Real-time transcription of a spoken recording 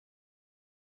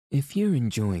If you're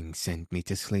enjoying Send Me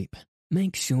to Sleep,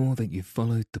 make sure that you've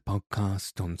followed the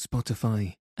podcast on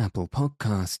Spotify, Apple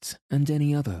Podcasts, and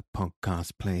any other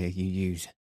podcast player you use.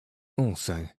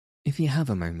 Also, if you have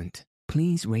a moment,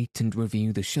 please rate and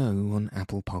review the show on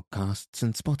Apple Podcasts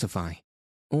and Spotify.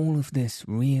 All of this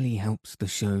really helps the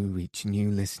show reach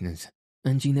new listeners,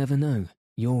 and you never know,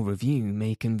 your review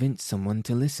may convince someone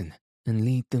to listen and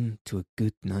lead them to a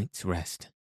good night's rest,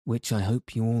 which I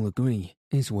hope you all agree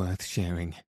is worth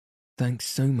sharing. Thanks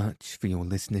so much for your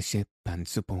listenership and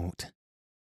support.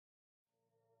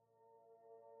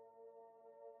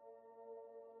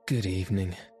 Good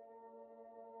evening.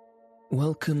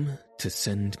 Welcome to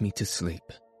Send Me to Sleep,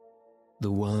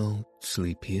 the world's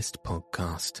sleepiest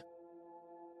podcast.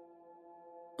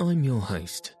 I'm your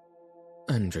host,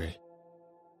 Andrew.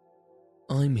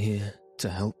 I'm here to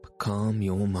help calm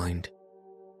your mind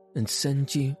and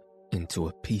send you into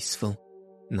a peaceful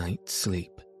night's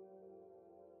sleep.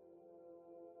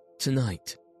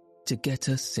 Tonight, to get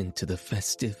us into the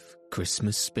festive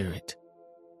Christmas spirit,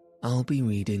 I'll be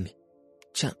reading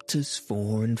chapters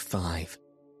 4 and 5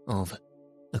 of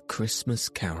A Christmas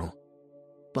Carol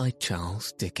by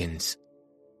Charles Dickens.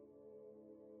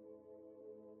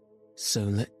 So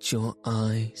let your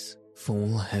eyes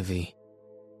fall heavy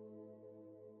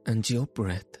and your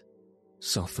breath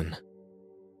soften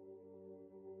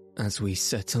as we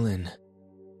settle in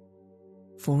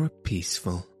for a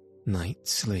peaceful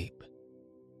night's sleep.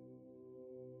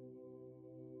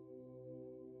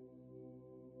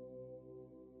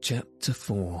 Chapter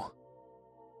 4,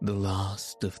 The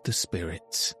Last of the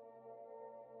Spirits.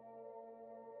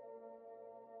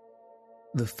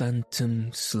 The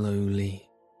phantom slowly,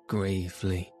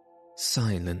 gravely,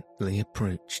 silently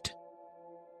approached.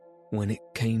 When it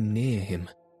came near him,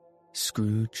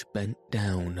 Scrooge bent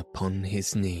down upon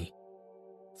his knee,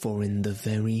 for in the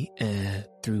very air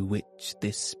through which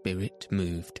this spirit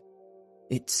moved,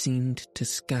 it seemed to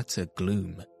scatter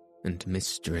gloom and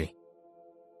mystery.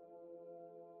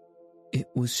 It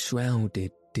was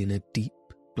shrouded in a deep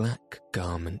black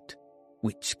garment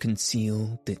which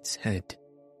concealed its head,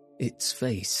 its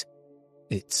face,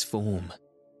 its form,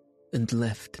 and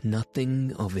left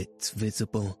nothing of its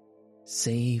visible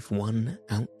save one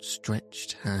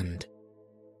outstretched hand.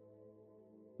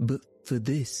 But for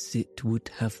this it would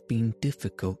have been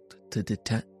difficult to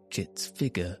detach its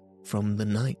figure from the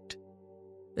night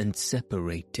and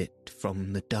separate it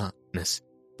from the darkness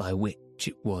by which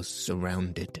it was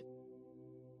surrounded.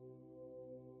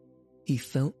 He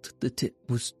felt that it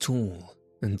was tall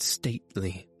and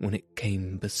stately when it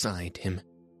came beside him,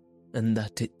 and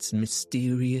that its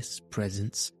mysterious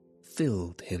presence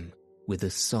filled him with a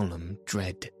solemn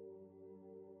dread.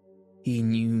 He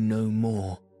knew no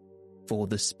more, for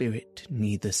the spirit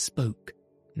neither spoke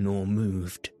nor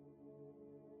moved.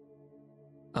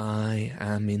 I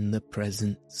am in the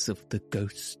presence of the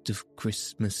ghost of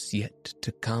Christmas yet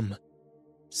to come,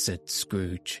 said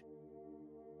Scrooge.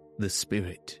 The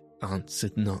spirit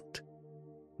answered not,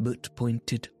 but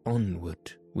pointed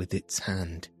onward with its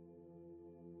hand.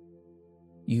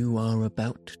 You are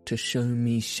about to show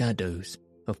me shadows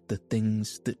of the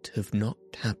things that have not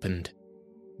happened,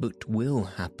 but will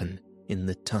happen in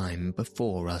the time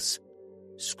before us,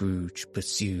 Scrooge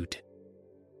pursued.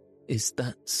 Is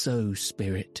that so,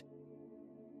 spirit?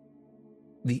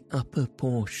 The upper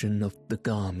portion of the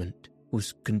garment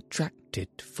was contracted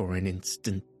for an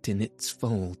instant in its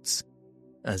folds,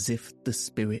 as if the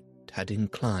spirit had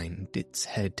inclined its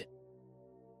head.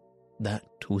 That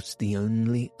was the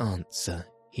only answer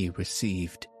he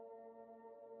received.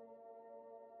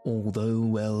 Although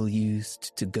well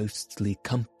used to ghostly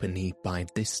company by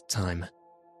this time,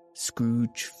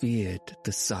 Scrooge feared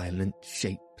the silent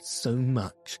shape so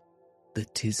much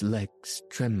that his legs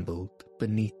trembled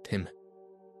beneath him,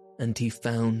 and he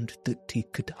found that he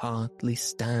could hardly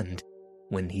stand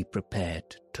when he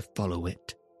prepared to follow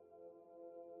it.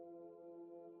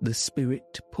 The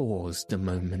spirit paused a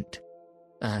moment,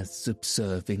 as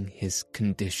observing his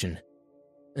condition,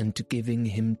 and giving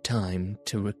him time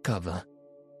to recover.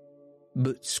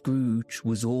 But Scrooge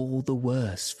was all the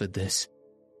worse for this.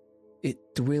 It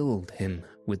thrilled him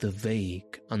with a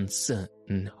vague,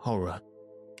 uncertain horror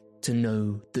to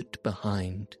know that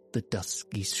behind the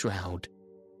dusky shroud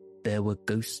there were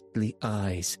ghostly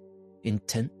eyes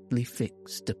intently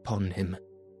fixed upon him,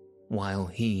 while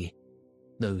he,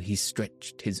 though he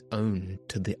stretched his own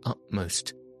to the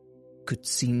utmost, could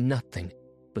see nothing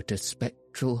but a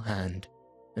spectral hand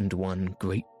and one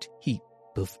great heap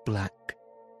of black.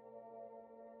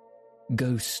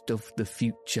 Ghost of the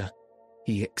future,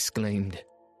 he exclaimed,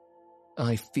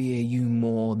 I fear you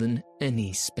more than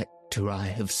any spectre I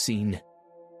have seen.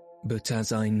 But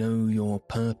as I know your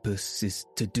purpose is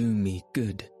to do me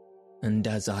good, and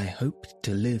as I hoped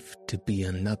to live to be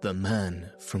another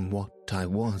man from what I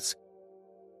was,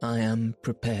 I am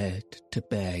prepared to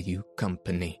bear you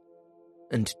company,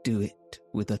 and do it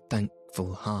with a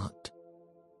thankful heart.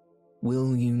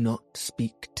 Will you not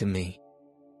speak to me?"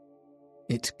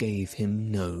 It gave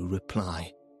him no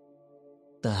reply.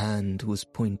 The hand was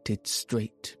pointed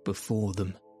straight before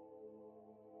them.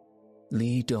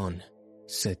 "Lead on,"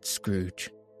 said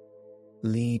Scrooge.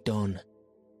 "Lead on.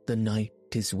 The night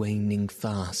is waning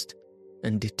fast,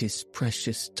 and it is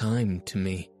precious time to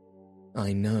me,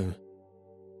 I know.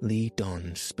 Lead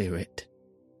on, spirit."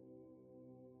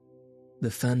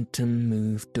 The phantom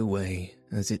moved away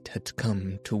as it had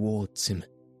come towards him.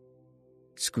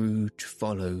 Scrooge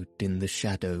followed in the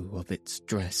shadow of its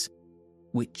dress,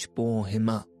 which bore him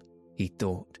up, he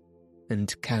thought,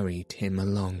 and carried him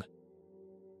along.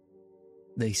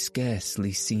 They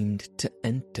scarcely seemed to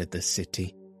enter the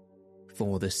city,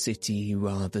 for the city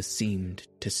rather seemed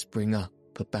to spring up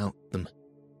about them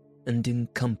and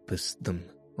encompass them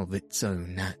of its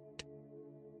own act.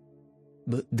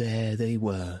 But there they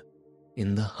were,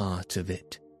 in the heart of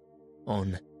it,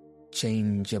 on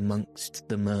 'change amongst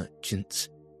the merchants,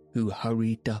 who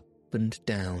hurried up and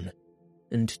down,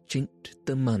 and chinked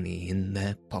the money in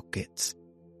their pockets,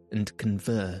 and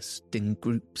conversed in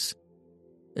groups,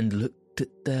 and looked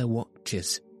at their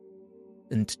watches,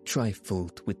 and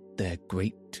trifled with their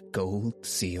great gold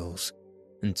seals,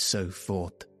 and so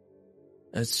forth,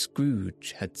 as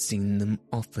Scrooge had seen them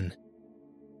often.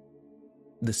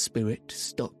 The spirit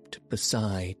stopped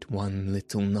beside one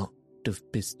little knot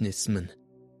of businessmen.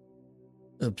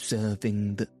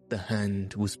 Observing that the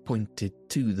hand was pointed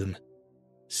to them,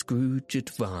 Scrooge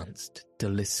advanced to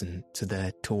listen to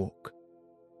their talk.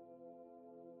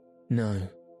 "No,"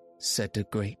 said a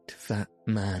great fat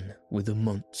man with a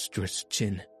monstrous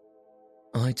chin.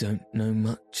 "I don't know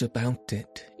much about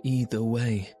it either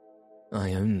way.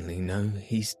 I only know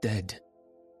he's dead."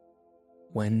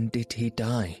 "When did he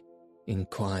die?"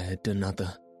 inquired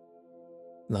another.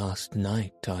 "Last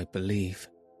night, I believe."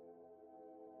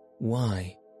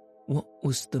 "Why, what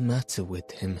was the matter with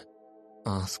him?"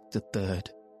 asked a third,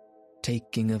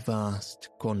 taking a vast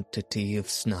quantity of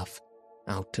snuff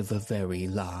out of a very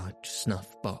large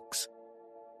snuff-box.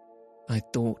 "I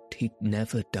thought he'd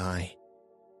never die."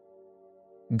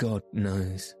 "God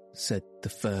knows," said the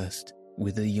first,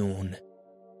 with a yawn.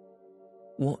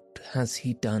 "What has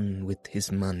he done with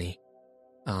his money?"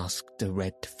 asked a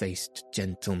red-faced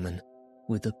gentleman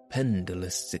with a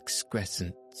pendulous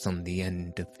excrescence on the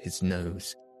end of his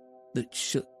nose that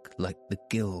shook like the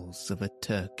gills of a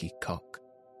turkey-cock.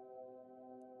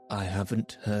 "I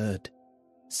haven't heard,"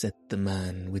 said the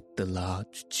man with the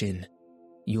large chin,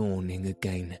 yawning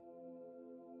again.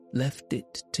 "Left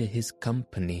it to his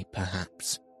company,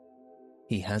 perhaps.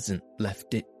 He hasn't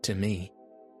left it to me.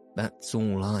 That's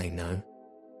all I know."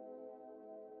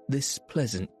 This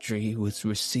pleasantry was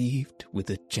received with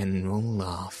a general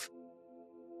laugh.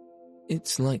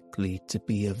 "It's likely to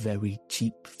be a very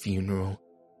cheap funeral,"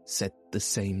 said the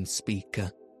same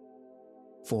speaker,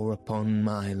 "for upon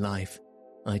my life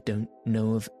I don't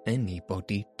know of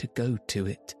anybody to go to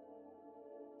it.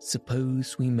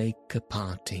 Suppose we make a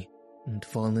party and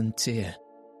volunteer.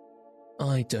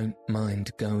 I don't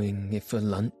mind going if a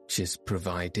lunch is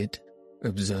provided,"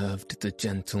 observed the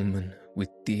gentleman with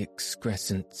the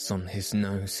excrescence on his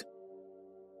nose.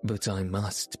 "But I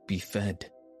must be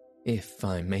fed, if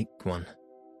I make one."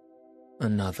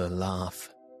 Another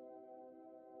laugh.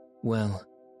 "Well,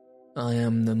 I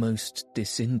am the most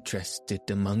disinterested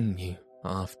among you,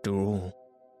 after all,"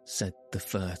 said the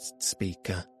first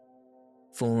speaker,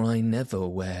 "for I never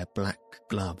wear black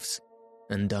gloves,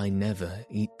 and I never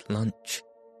eat lunch.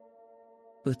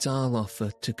 But I'll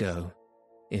offer to go,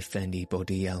 if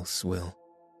anybody else will.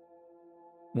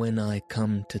 When I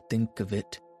come to think of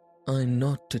it, I'm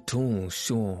not at all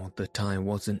sure that I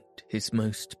wasn't his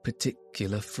most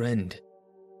particular friend,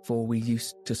 for we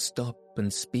used to stop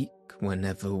and speak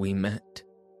whenever we met.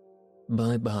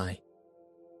 Bye-bye."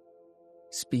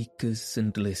 Speakers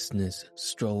and listeners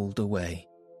strolled away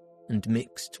and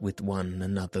mixed with one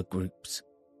another groups.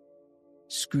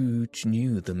 Scrooge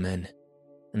knew the men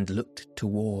and looked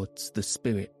towards the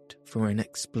spirit for an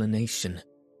explanation.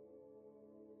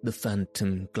 The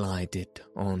phantom glided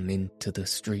on into the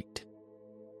street.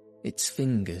 Its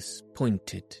fingers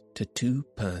pointed to two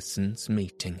persons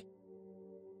meeting.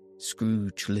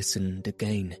 Scrooge listened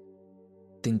again,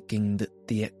 thinking that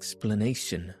the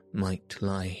explanation might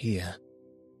lie here.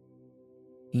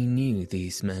 He knew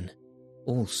these men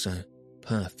also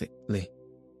perfectly.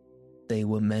 They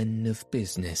were men of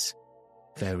business,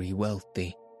 very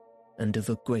wealthy and of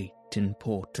a great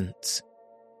importance.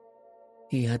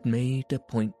 He had made a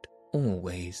point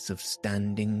always of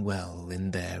standing well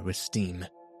in their esteem,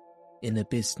 in a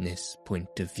business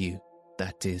point of view,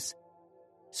 that is,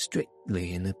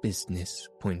 strictly in a business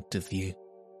point of view.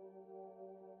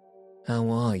 "How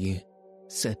are you?"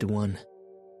 said one.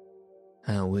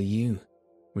 "How are you?"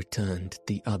 returned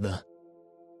the other.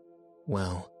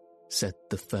 "Well," said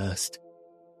the first,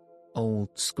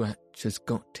 "Old Scratch has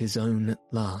got his own at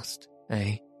last,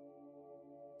 eh?"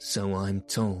 "So I'm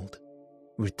told,"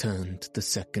 returned the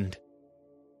second.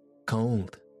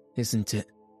 "Cold, isn't it?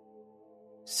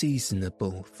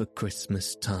 Seasonable for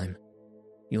Christmas time.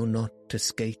 You're not a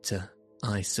skater,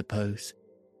 I suppose?"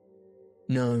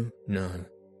 "No, no.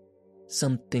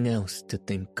 Something else to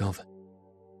think of.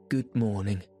 Good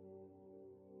morning."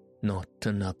 Not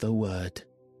another word.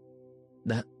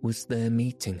 That was their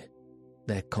meeting,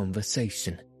 their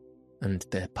conversation, and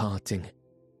their parting.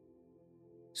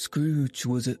 Scrooge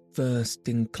was at first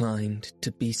inclined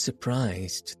to be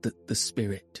surprised that the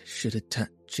spirit should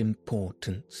attach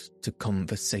importance to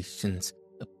conversations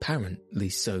apparently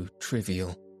so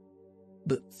trivial,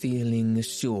 but feeling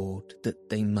assured that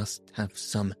they must have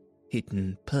some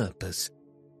hidden purpose,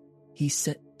 he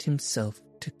set himself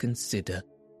to consider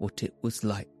what it was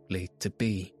likely to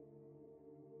be.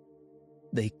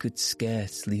 They could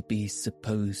scarcely be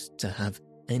supposed to have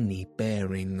any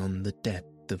bearing on the death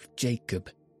of Jacob,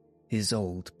 his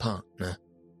old partner,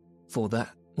 for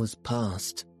that was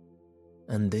past,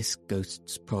 and this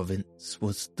ghost's province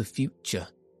was the future.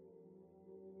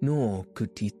 Nor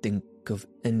could he think of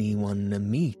anyone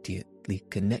immediately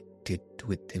connected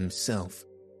with himself,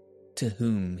 to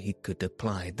whom he could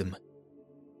apply them.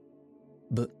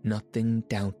 But nothing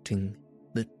doubting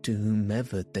that to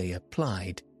whomever they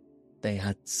applied, they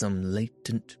had some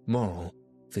latent moral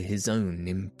for his own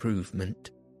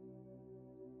improvement.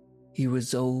 He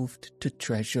resolved to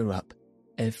treasure up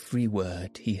every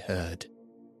word he heard,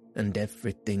 and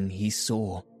everything he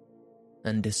saw,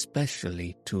 and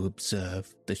especially to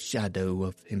observe the shadow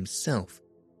of himself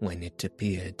when it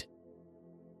appeared.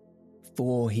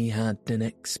 For he had an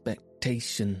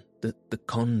expectation that the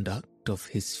conduct of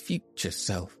his future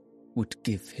self would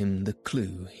give him the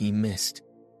clue he missed,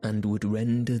 and would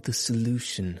render the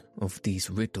solution of these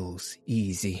riddles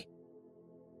easy.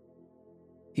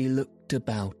 He looked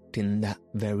about in that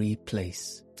very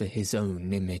place for his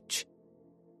own image,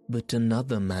 but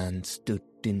another man stood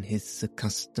in his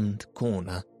accustomed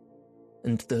corner,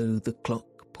 and though the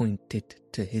clock pointed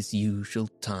to his usual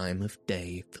time of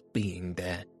day for being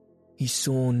there, he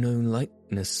saw no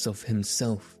likeness of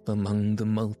himself among the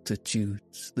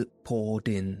multitudes that poured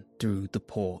in through the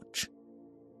porch.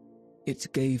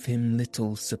 It gave him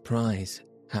little surprise,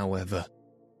 however,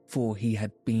 for he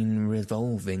had been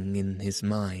revolving in his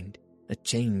mind a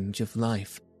change of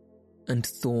life, and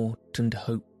thought and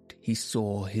hoped he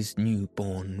saw his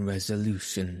newborn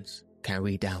resolutions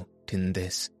carried out in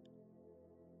this.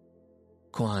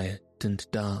 Quiet and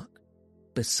dark,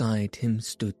 beside him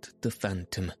stood the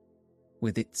phantom,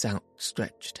 with its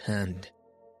outstretched hand.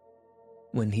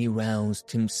 When he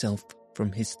roused himself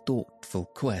from his thoughtful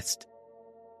quest,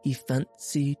 he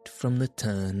fancied from the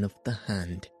turn of the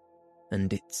hand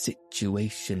and its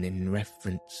situation in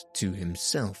reference to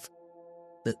himself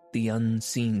that the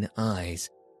unseen eyes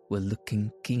were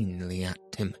looking keenly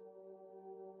at him.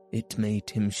 It made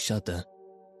him shudder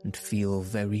and feel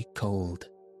very cold.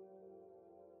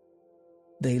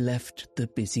 They left the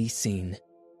busy scene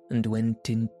and went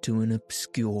into an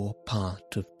obscure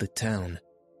part of the town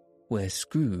where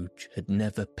Scrooge had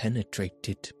never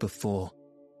penetrated before,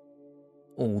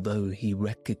 although he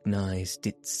recognized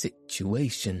its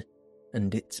situation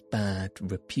and its bad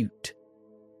repute.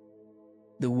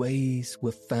 The ways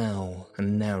were foul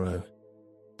and narrow,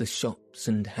 the shops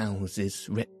and houses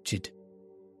wretched,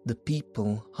 the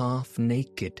people half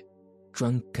naked,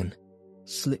 drunken,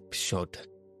 slipshod,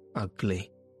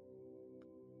 ugly.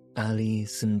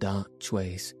 Alleys and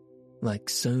archways, like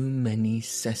so many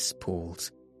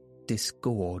cesspools,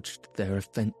 disgorged their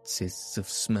offences of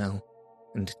smell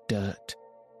and dirt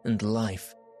and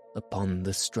life upon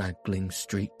the straggling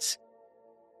streets,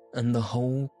 and the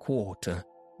whole quarter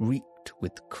reeked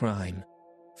with crime,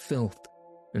 filth,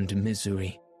 and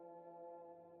misery.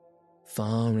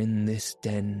 Far in this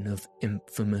den of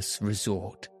infamous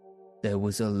resort there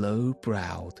was a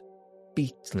low-browed,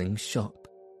 beetling shop,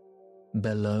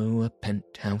 below a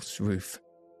penthouse roof,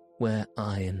 where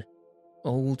iron,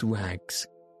 old rags,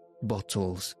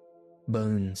 bottles,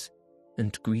 bones,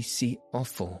 and greasy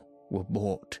offal were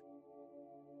bought.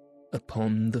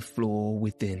 Upon the floor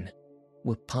within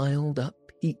were piled up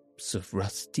heaps of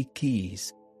rusty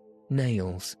keys,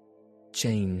 nails,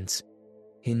 chains,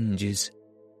 hinges,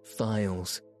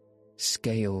 files,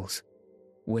 scales,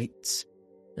 weights,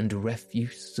 and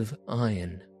refuse of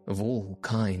iron of all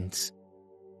kinds.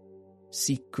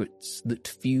 Secrets that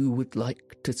few would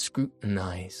like to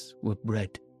scrutinize were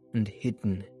bred and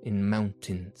hidden in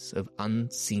mountains of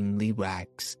unseemly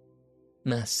rags,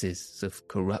 masses of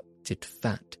corrupted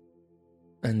fat,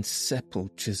 and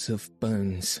sepulchres of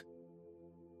bones.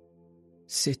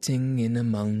 Sitting in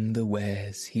among the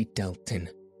wares he dealt in,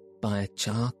 by a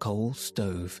charcoal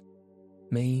stove,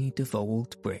 made of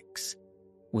old bricks,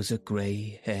 was a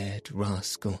grey-haired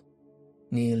rascal,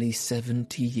 nearly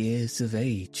 70 years of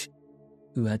age,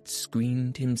 who had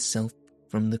screened himself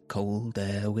from the cold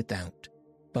air without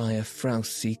by a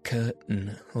frowsy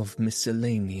curtain of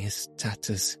miscellaneous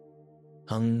tatters,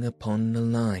 hung upon a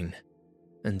line,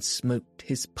 and smoked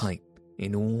his pipe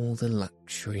in all the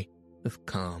luxury of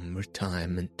calm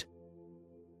retirement.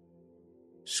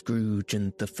 Scrooge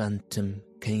and the phantom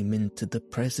came into the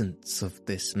presence of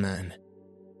this man,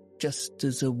 just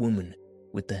as a woman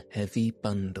with a heavy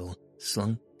bundle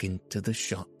slunk into the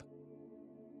shop.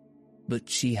 But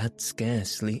she had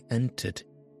scarcely entered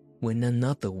when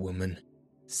another woman,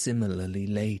 similarly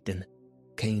laden,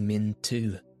 came in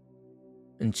too,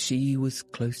 and she was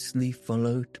closely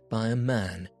followed by a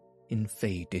man in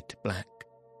faded black,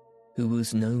 who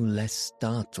was no less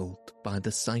startled by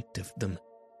the sight of them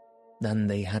than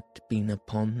they had been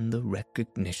upon the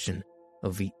recognition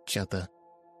of each other.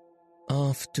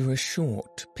 After a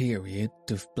short period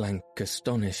of blank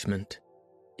astonishment,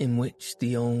 in which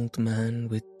the old man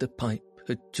with the pipe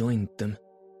had joined them,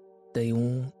 they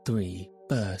all three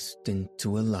burst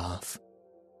into a laugh.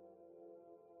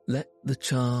 "Let the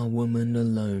charwoman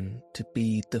alone to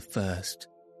be the first,"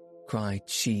 cried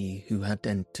she who had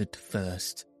entered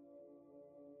first.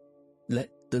 "Let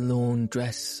the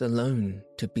laundress alone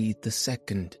to be the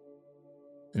second,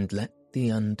 and let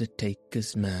the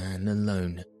undertaker's man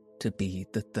alone to be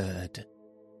the third.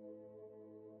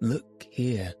 Look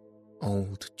here,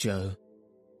 old Joe,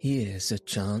 here's a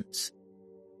chance,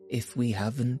 if we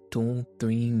haven't all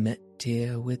three met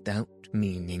here without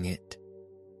meaning it."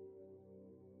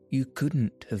 "You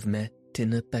couldn't have met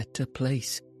in a better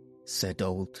place," said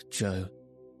old Joe,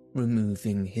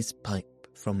 removing his pipe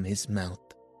from his mouth.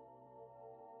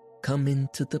 "Come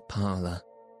into the parlour.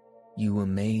 You were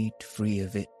made free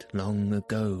of it long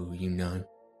ago, you know,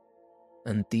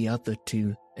 and the other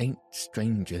two ain't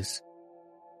strangers.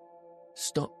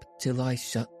 Stop till I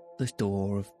shut the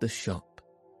door of the shop.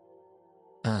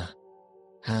 Ah,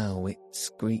 how it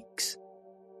squeaks!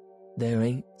 There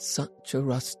ain't such a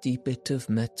rusty bit of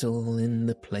metal in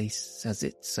the place as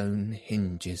its own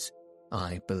hinges,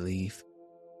 I believe,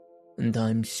 and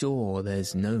I'm sure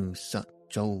there's no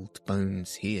such old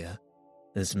bones here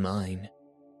as mine.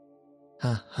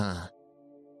 Ha ha!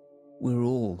 We're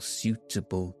all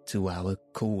suitable to our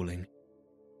calling.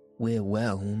 We're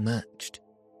well matched.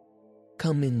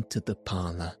 Come into the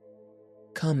parlour.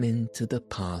 Come into the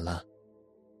parlour."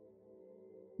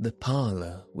 The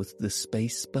parlour was the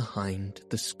space behind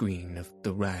the screen of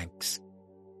the rags.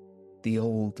 The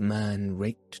old man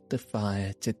raked the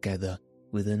fire together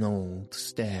with an old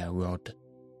stair rod,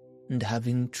 and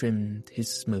having trimmed his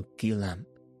smoky lamp,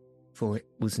 for it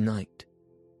was night,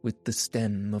 with the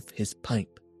stem of his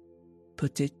pipe,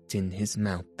 put it in his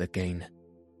mouth again.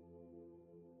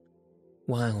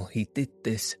 While he did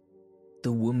this,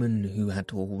 the woman who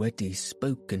had already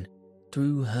spoken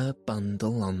threw her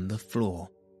bundle on the floor,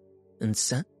 and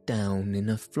sat down in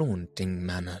a flaunting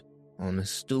manner on a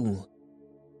stool,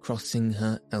 crossing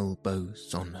her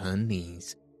elbows on her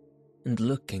knees, and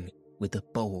looking with a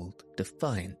bold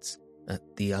defiance at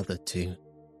the other two.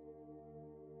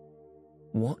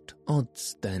 "What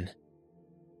odds, then?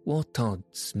 What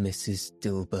odds, Mrs.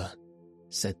 Dilber?"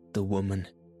 said the woman.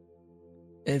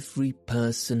 "Every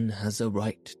person has a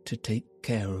right to take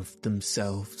care of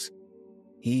themselves.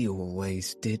 He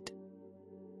always did."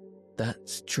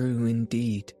 "That's true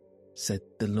indeed," said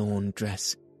the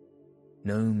laundress.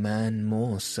 "No man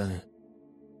more so."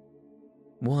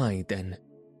 "Why, then,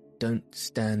 don't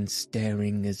stand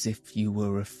staring as if you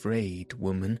were afraid,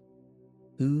 woman.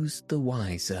 Who's the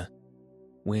wiser?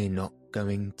 We're not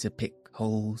going to pick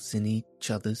holes in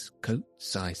each other's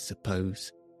coats, I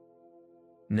suppose."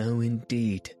 "No,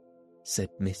 indeed," said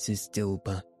Mrs.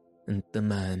 Dilber and the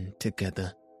man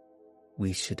together.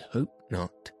 "We should hope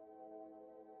not."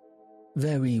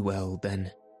 "Very well,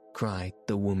 then," cried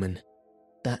the woman.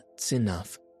 "That's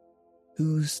enough.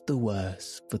 Who's the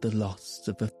worse for the loss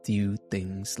of a few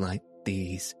things like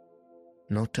these?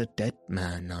 Not a dead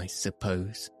man, I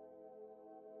suppose."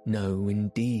 No,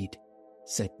 indeed,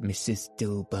 said Mrs.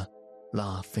 Dilber,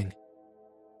 laughing.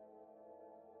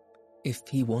 If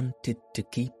he wanted to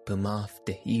keep 'em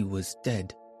after he was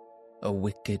dead, a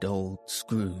wicked old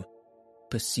screw,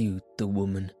 pursued the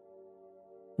woman,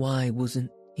 why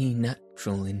wasn't he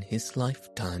natural in his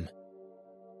lifetime?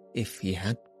 If he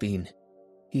had been,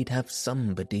 he'd have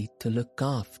somebody to look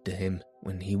after him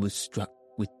when he was struck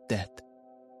with death,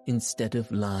 instead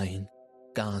of lying,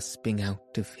 gasping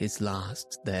out of his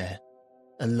last there,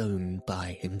 alone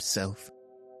by himself.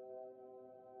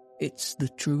 It's the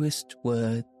truest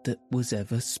word that was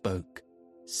ever spoke,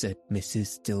 said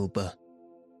Mrs. Dilber.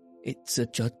 It's a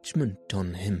judgment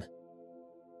on him.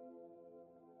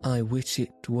 I wish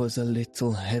it was a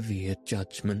little heavier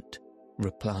judgment,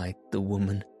 replied the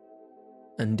woman,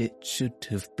 and it should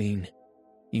have been,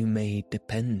 you may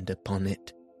depend upon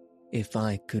it, if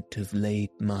I could have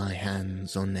laid my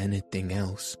hands on anything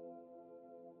else.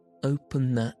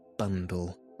 Open that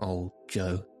bundle, old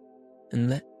Joe, and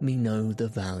let me know the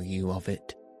value of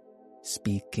it,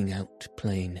 speaking out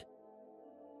plain.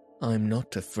 I'm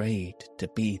not afraid to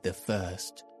be the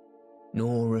first,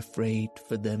 nor afraid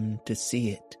for them to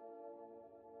see it.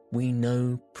 We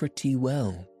know pretty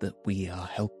well that we are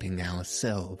helping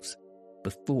ourselves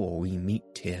before we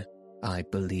meet here, I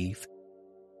believe.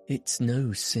 It's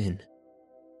no sin.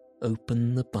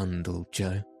 Open the bundle,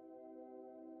 Joe.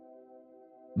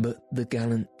 But the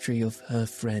gallantry of her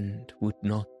friend would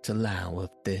not allow of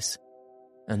this,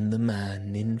 and the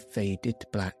man in faded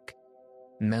black,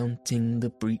 mounting the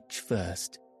breach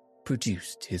first,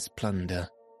 produced his plunder.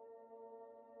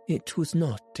 It was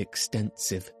not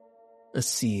extensive, a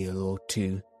seal or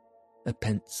two, a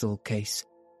pencil case,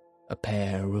 a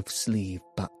pair of sleeve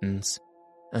buttons,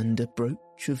 and a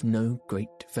brooch of no great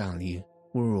value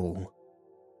were all.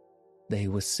 They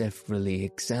were severally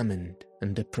examined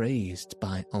and appraised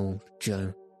by old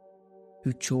Joe,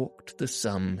 who chalked the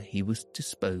sum he was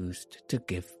disposed to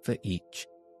give for each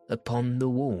upon the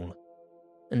wall,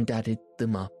 and added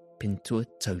them up into a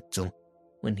total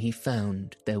when he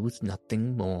found there was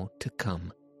nothing more to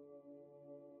come.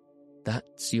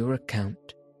 That's your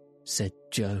account, said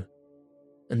Joe,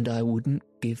 and I wouldn't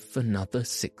give another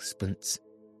sixpence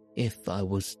if I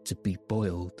was to be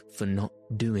boiled for not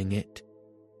doing it.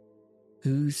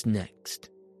 Who's next?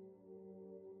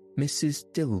 Mrs.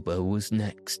 Dilber was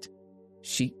next,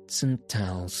 sheets and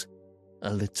towels,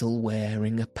 a little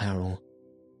wearing apparel,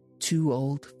 2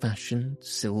 old-fashioned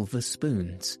silver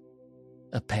spoons,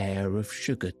 a pair of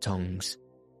sugar tongs,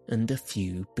 and a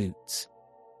few boots.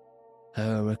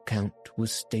 Her account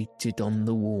was stated on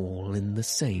the wall in the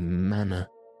same manner.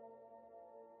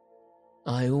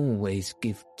 I always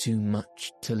give too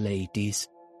much to ladies.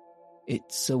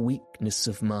 It's a weakness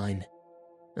of mine,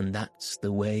 and that's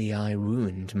the way I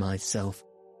ruined myself,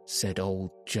 said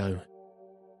old Joe.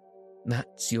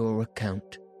 That's your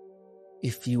account.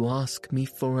 If you ask me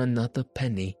for another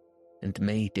penny and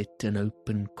made it an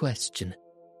open question,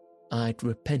 I'd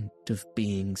repent of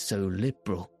being so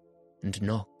liberal and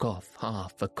knock off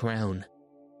half a crown.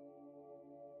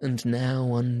 And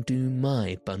now undo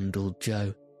my bundle,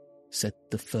 Joe, said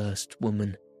the first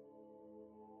woman.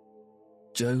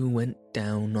 Joe went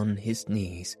down on his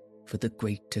knees for the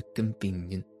greater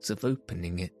convenience of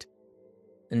opening it,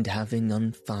 and having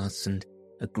unfastened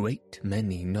a great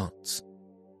many knots,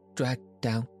 dragged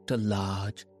out a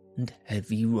large and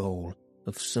heavy roll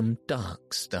of some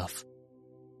dark stuff.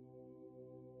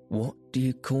 What do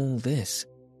you call this?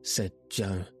 Said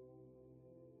Joe.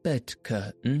 Bed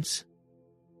curtains.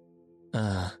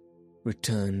 Ah,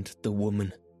 returned the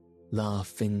woman,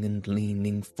 laughing and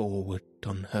leaning forward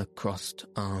on her crossed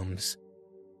arms.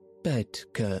 Bed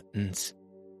curtains.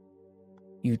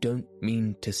 You don't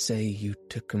mean to say you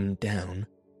took 'em down,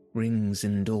 rings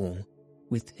and all,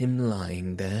 with him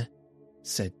lying there,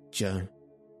 said Joe.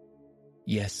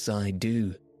 Yes, I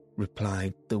do,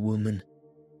 replied the woman.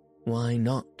 Why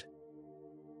not?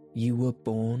 You were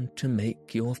born to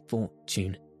make your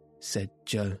fortune, said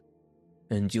Joe,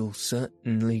 and you'll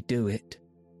certainly do it.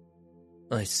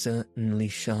 I certainly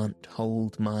shan't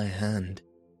hold my hand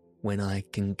when I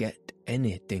can get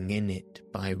anything in it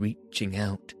by reaching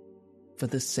out, for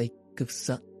the sake of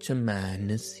such a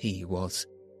man as he was,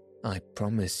 I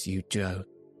promise you, Joe,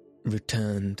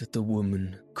 returned the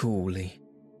woman coolly.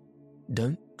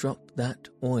 Don't drop that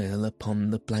oil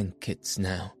upon the blankets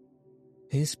now.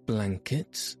 His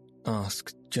blankets?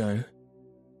 Asked Joe.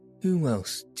 Who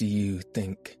else do you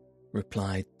think?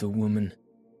 Replied the woman.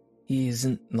 He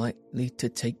isn't likely to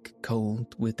take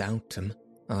cold without 'em,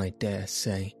 I dare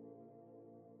say.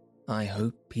 I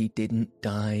hope he didn't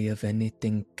die of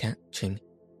anything catching,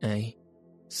 eh?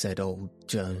 Said old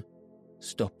Joe,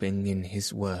 stopping in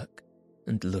his work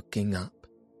and looking up.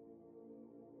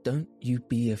 "Don't you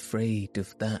be afraid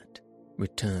of that,"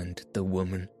 returned the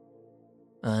woman.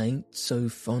 "I ain't so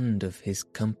fond of his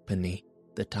company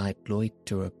that I'd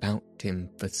loiter about him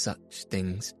for such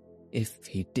things, if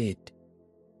he did.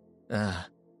 Ah,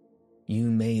 you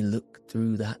may look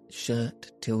through that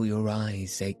shirt till your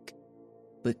eyes ache,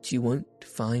 but you won't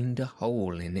find a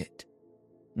hole in it,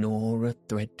 nor a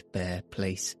threadbare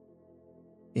place.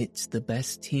 It's the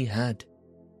best he had,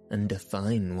 and a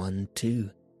fine one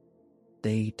too.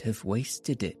 They'd have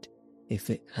wasted it if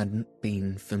it hadn't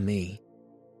been for me."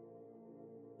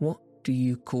 "What do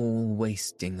you call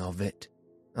wasting of it?"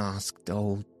 asked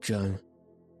old Joe.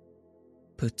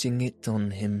 "Putting it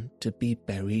on him to be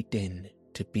buried in,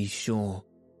 to be sure,"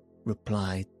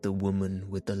 replied the woman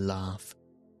with a laugh.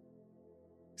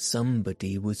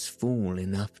 "Somebody was fool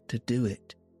enough to do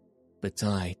it, but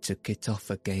I took it off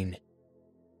again.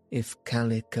 If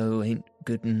calico ain't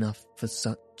good enough for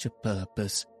such a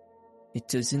purpose,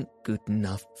 it isn't good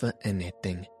enough for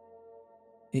anything.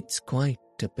 It's quite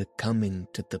a becoming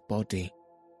to the body.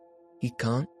 He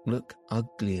can't look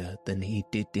uglier than he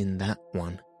did in that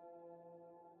one."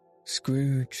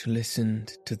 Scrooge listened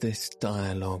to this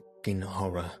dialogue in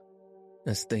horror,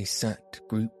 as they sat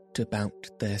grouped about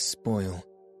their spoil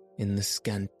in the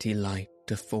scanty light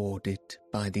afforded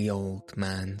by the old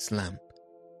man's lamp.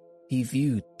 He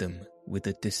viewed them with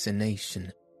a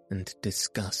disdain and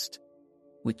disgust,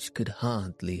 which could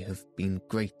hardly have been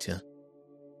greater,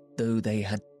 though they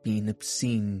had been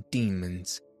obscene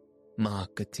demons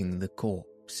marketing the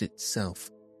corpse itself.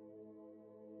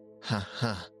 "Ha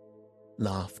ha!"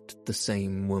 laughed the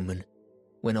same woman,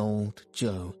 when old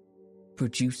Joe,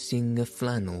 producing a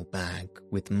flannel bag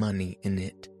with money in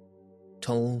it,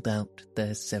 told out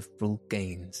their several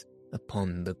gains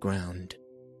upon the ground.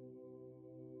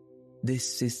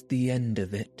 "This is the end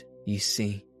of it, you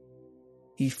see.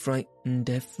 He frightened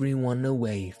everyone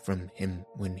away from him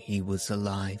when he was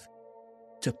alive,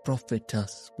 to profit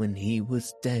us when he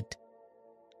was dead.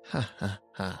 Ha ha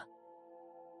ha!"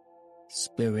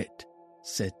 "Spirit,"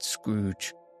 said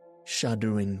Scrooge,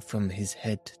 shuddering from his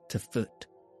head to foot.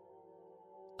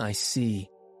 I see.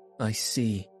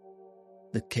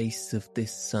 The case of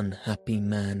this unhappy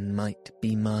man might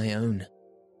be my own.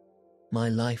 My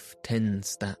life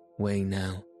tends that way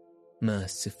now,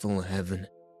 merciful heaven.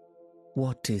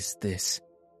 What is this?"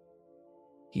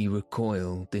 He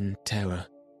recoiled in terror,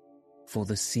 for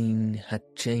the scene had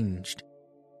changed,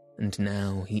 and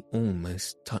now he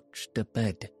almost touched a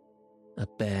bed, a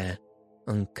bare,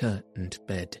 uncurtained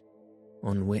bed,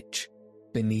 on which,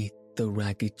 beneath the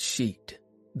ragged sheet,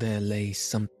 there lay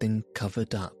something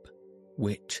covered up,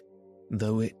 which,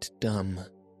 though it dumb,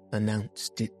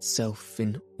 announced itself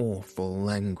in awful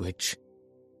language.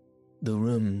 The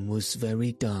room was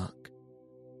very dark,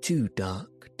 too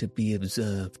dark to be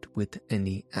observed with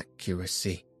any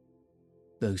accuracy,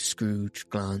 though Scrooge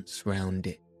glanced round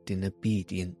it in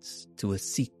obedience to a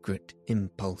secret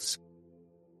impulse,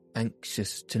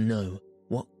 anxious to know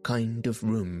what kind of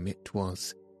room it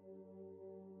was.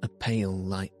 A pale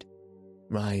light,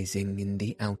 rising in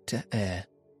the outer air,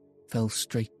 fell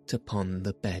straight upon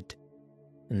the bed,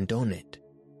 and on it,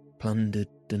 plundered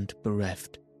and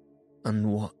bereft,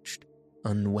 unwatched,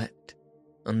 unwept,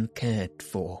 uncared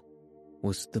for,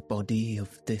 was the body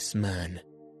of this man.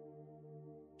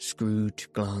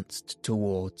 Scrooge glanced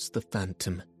towards the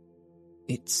phantom.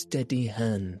 Its steady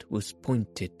hand was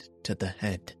pointed to the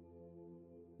head.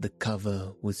 The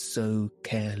cover was so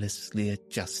carelessly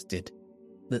adjusted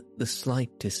that the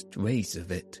slightest raise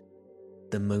of it,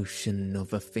 the motion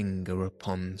of a finger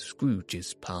upon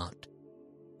Scrooge's part,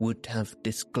 would have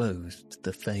disclosed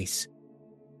the face.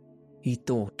 He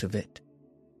thought of it,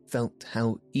 felt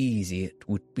how easy it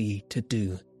would be to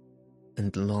do,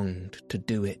 and longed to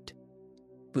do it,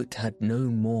 but had no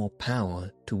more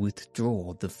power to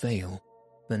withdraw the veil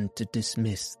than to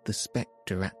dismiss the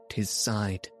spectre at his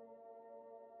side.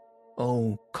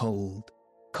 Oh, cold,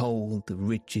 cold,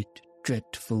 rigid,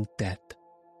 dreadful death,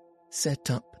 set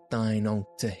up thine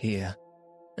altar here,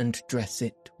 and dress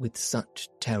it with such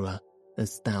terror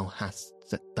as thou hast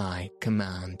at thy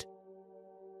command.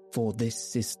 For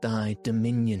this is thy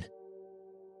dominion,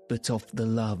 but of the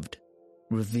loved,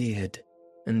 revered,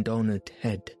 and honoured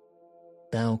head,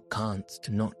 thou canst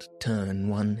not turn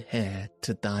one hair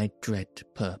to thy dread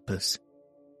purpose,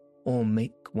 or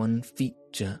make one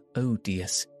feature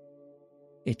odious.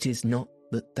 It is not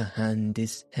that the hand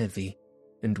is heavy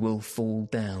and will fall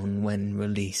down when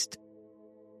released.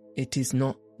 It is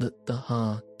not that the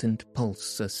heart and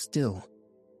pulse are still,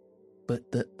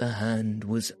 but that the hand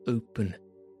was open,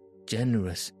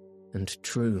 generous, and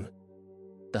true,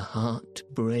 the heart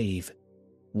brave,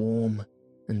 warm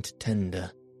and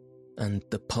tender, and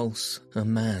the pulse a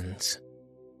man's.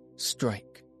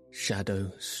 Strike,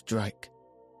 shadow, strike,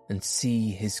 and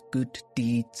see his good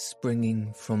deeds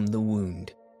springing from the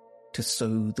wound, to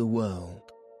sow the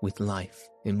world with life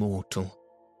immortal.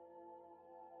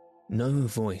 No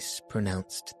voice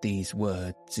pronounced these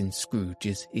words in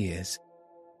Scrooge's ears,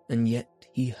 and yet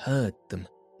he heard them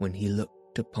when he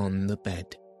looked upon the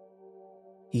bed.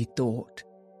 He thought,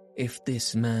 if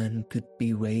this man could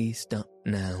be raised up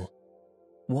now,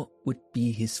 what would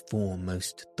be his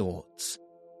foremost thoughts?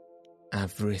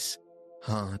 Avarice,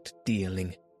 hard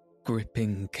dealing,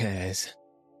 gripping cares,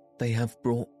 they have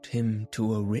brought him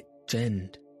to a rich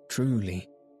end, truly.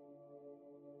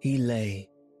 He lay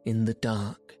in the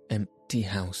dark, empty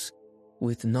house,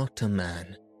 with not a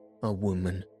man, a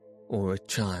woman, or a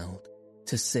child,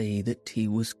 to say that he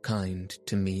was kind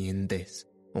to me in this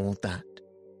or that,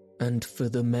 and for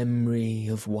the memory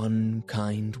of one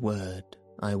kind word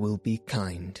I will be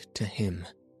kind to him.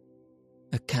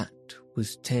 A cat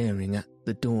was tearing at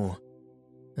the door,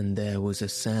 and there was a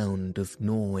sound of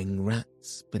gnawing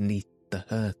rats beneath the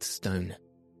hearthstone.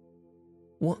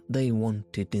 What they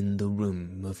wanted in the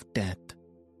room of death,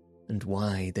 and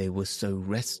why they were so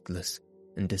restless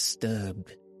and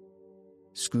disturbed,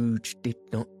 Scrooge did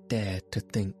not dare to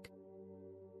think.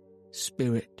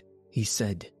 "Spirit," he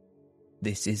said,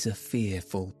 "this is a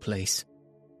fearful place.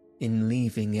 In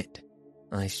leaving it,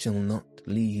 I shall not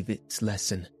leave its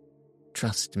lesson.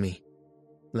 Trust me.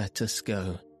 Let us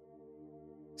go."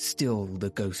 Still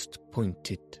the ghost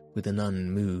pointed with an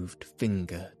unmoved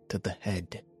finger to the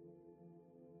head.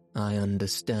 "I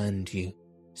understand you,"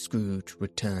 Scrooge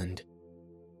returned,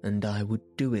 "and I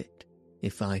would do it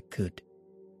if I could.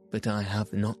 But I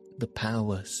have not the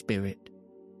power, Spirit.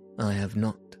 I have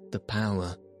not the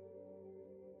power."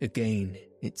 Again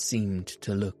it seemed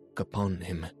to look upon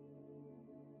him.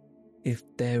 "If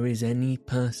there is any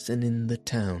person in the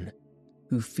town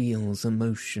who feels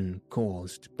emotion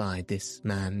caused by this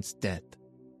man's death,"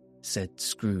 said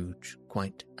Scrooge,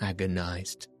 quite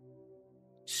agonized,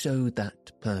 "show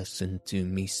that person to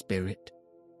me, Spirit.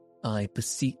 I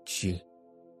beseech you."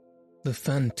 The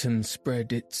phantom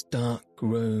spread its dark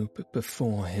robe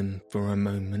before him for a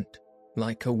moment,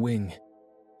 like a wing,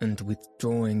 and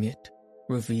withdrawing it,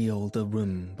 revealed a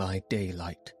room by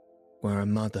daylight, where a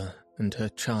mother and her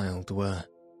child were.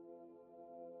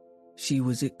 She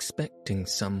was expecting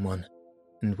someone,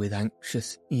 and with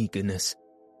anxious eagerness,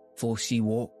 for she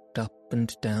walked up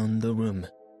and down the room,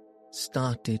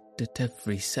 started at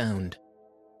every sound,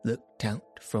 looked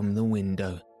out from the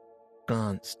window,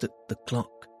 glanced at the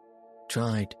clock,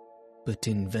 tried, but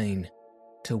in vain,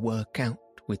 to work out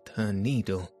with her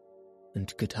needle,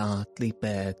 and could hardly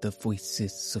bear the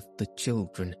voices of the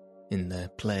children in their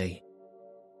play.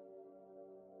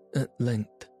 At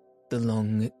length the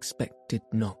long-expected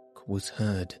knock was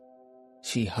heard.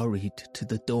 She hurried to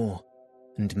the door,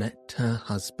 and met her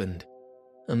husband,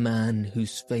 a man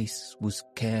whose face was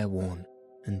careworn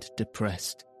and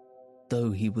depressed,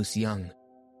 though he was young.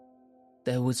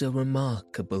 There was a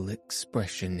remarkable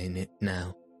expression in it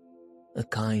now, a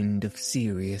kind of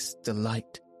serious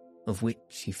delight of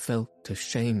which he felt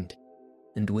ashamed,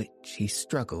 and which he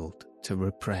struggled to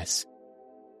repress.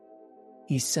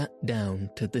 He sat down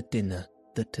to the dinner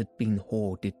that had been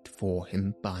hoarded for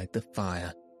him by the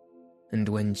fire, and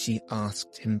when she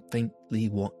asked him faintly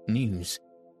what news,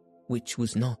 which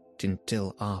was not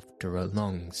until after a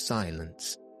long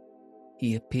silence,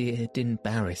 he appeared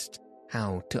embarrassed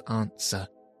how to answer.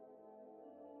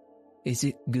 "Is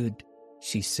it good,"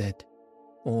 she said,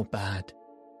 "or bad,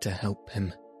 to help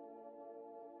him?"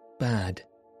 "Bad,"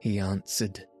 he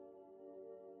answered.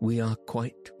 "We are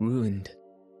quite ruined."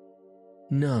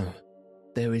 "No,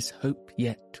 there is hope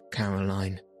yet,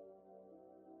 Caroline."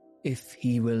 "If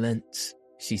he relents,"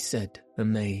 she said,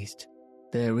 amazed,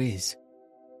 "there is.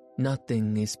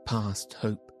 Nothing is past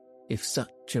hope if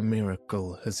such a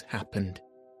miracle has happened."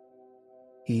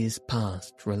 "He is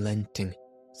past relenting,"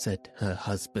 said her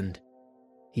husband.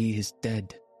 "He is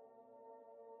dead."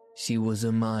 She was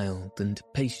a mild and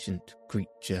patient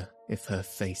creature if her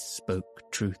face spoke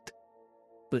truth,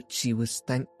 but she was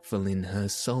thankful in her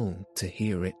soul to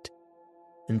hear it,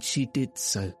 and she did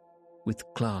so with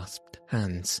clasped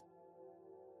hands.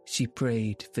 She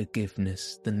prayed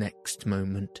forgiveness the next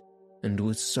moment and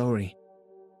was sorry,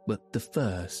 but the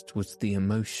first was the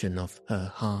emotion of her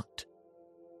heart.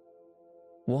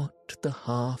 "What the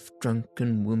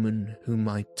half-drunken woman whom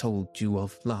I told you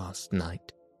of last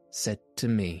night said to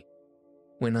me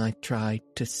when I tried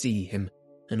to see him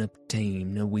and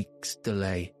obtain a week's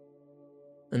delay.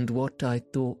 and what I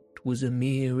thought was a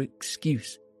mere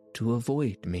excuse to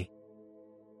avoid me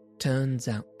turns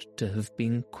out to have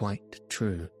been quite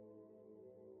true.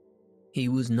 He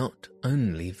was not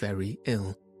only very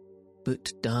ill,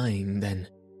 but dying then.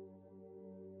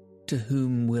 To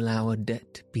whom will our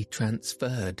debt be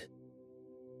transferred?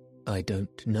 I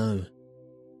don't know,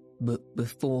 but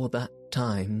before that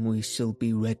time we shall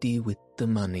be ready with the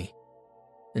money,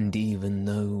 and even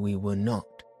though we were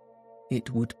not,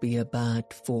 it would be a bad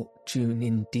fortune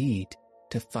indeed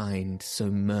to find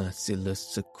so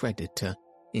merciless a creditor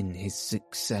in his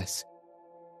success.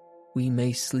 We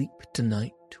may sleep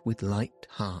tonight with light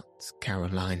hearts,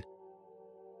 Caroline.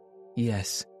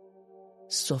 Yes,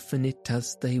 soften it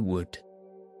as they would,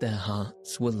 their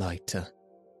hearts were lighter.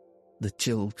 The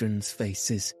children's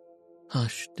faces,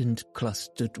 hushed and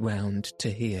clustered round to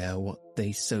hear what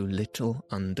they so little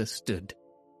understood,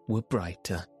 were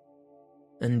brighter,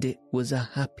 and it was a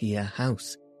happier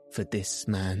house for this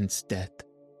man's death.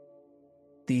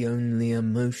 The only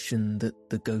emotion that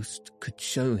the ghost could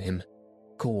show him,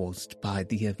 caused by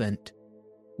the event,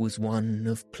 was one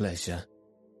of pleasure.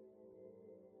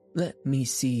 Let me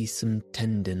see some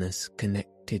tenderness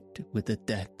connected with a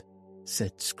death,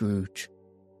 said Scrooge,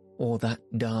 or that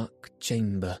dark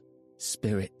chamber,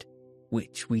 spirit,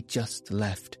 which we just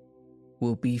left,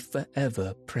 will be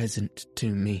forever present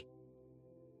to me.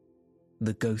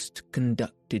 The ghost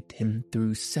conducted him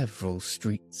through several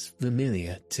streets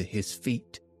familiar to his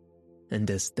feet, and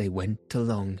as they went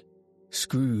along,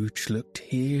 Scrooge looked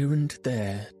here and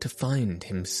there to find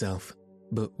himself,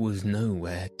 but was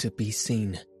nowhere to be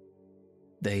seen.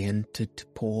 They entered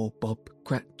poor Bob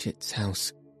Cratchit's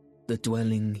house, the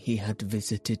dwelling he had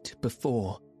visited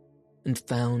before, and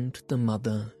found the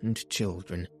mother and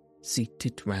children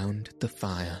seated round the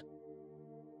fire.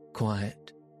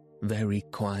 Quiet, very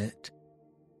quiet.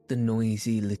 The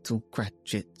noisy little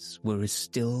Cratchits were as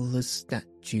still as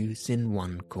statues in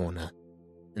one corner,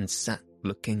 and sat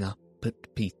looking up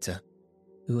at Peter,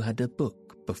 who had a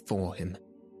book before him.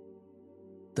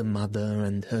 The mother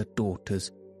and her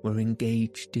daughters were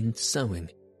engaged in sewing,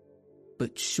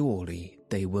 but surely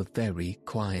they were very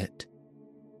quiet.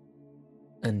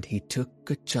 And he took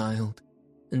a child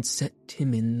and set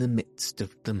him in the midst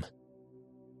of them.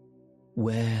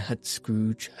 Where had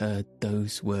Scrooge heard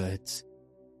those words?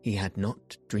 He had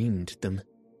not dreamed them.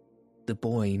 The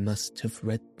boy must have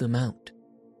read them out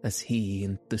as he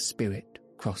and the spirit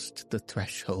crossed the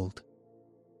threshold.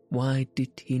 Why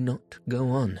did he not go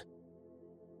on?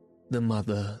 The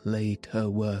mother laid her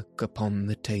work upon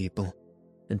the table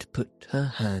and put her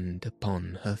hand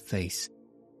upon her face.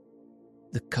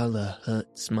 The colour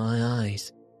hurts my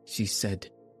eyes, she said.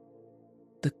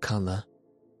 The colour?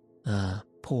 Ah,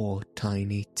 poor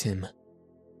Tiny Tim.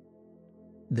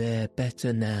 They're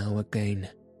better now again,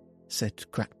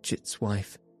 said Cratchit's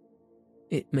wife.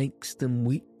 It makes them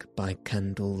weak by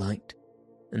candlelight,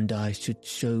 and I should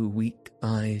show weak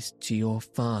eyes to your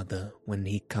father when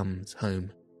he comes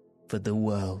home, for the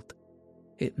world.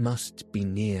 It must be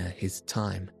near his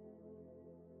time.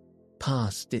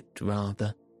 Past it,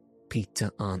 rather,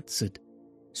 Peter answered,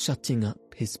 shutting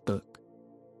up his book.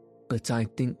 But I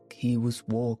think he was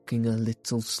walking a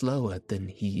little slower than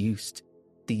he used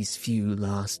these few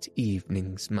last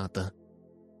evenings, Mother.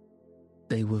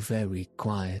 They were very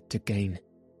quiet again.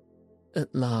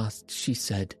 At last she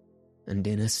said, and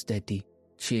in a steady,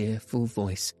 cheerful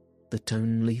voice that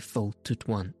only faltered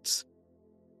once,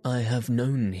 I have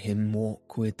known him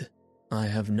walk with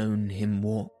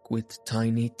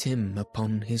Tiny Tim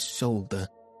upon his shoulder,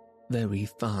 very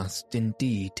fast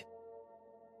indeed.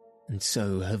 And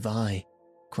so have I,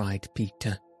 cried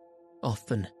Peter,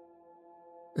 often.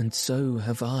 And so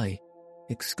have I,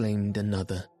 exclaimed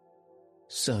another.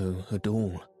 So had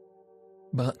all.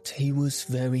 But he was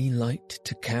very light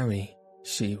to carry,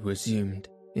 she resumed,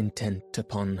 intent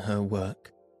upon her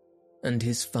work, and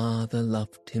his father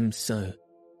loved him so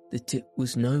that it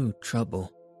was no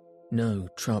trouble,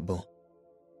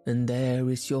 and there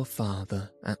is your father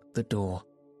at the door.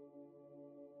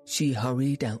 She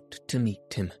hurried out to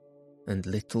meet him, and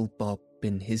little Bob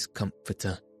in his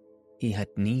comforter, he had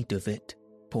need of it,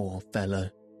 poor fellow,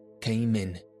 came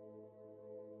in.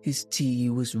 His tea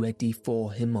was ready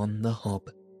for him on the hob,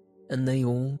 and they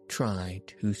all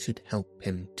tried who should help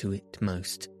him to it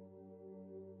most.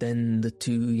 Then the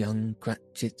two young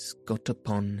Cratchits got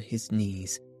upon his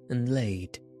knees and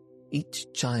laid,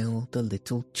 each child a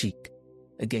little cheek,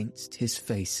 against his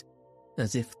face,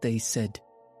 as if they said,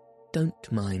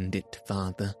 Don't mind it,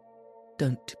 father,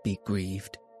 don't be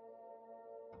grieved.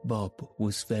 Bob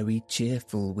was very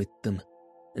cheerful with them,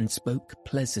 and spoke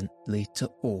pleasantly to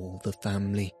all the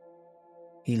family.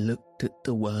 he looked at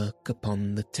the work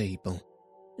upon the table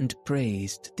and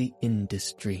praised the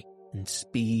industry and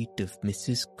speed of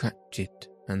Mrs. Cratchit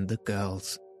and the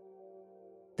girls.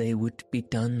 They would be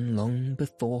done long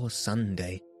before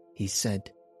Sunday, he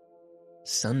said.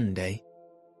 Sunday?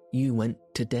 You went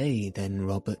today then,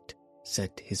 Robert,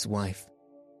 said his wife.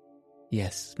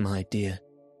 Yes, my dear,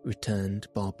 returned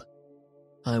Bob.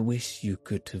 I wish you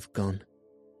could have gone.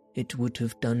 It would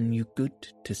have done you good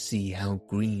to see how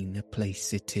green a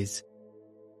place it is.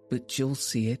 But you'll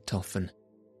see it often.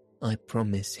 I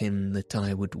promised him that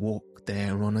I would walk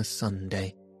there on a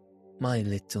Sunday. My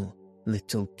little,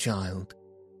 little child,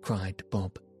 cried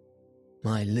Bob.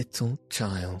 My little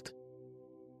child.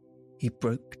 He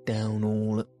broke down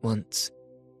all at once.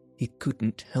 He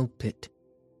couldn't help it.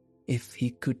 If he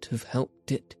could have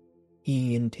helped it,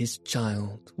 he and his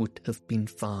child would have been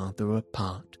farther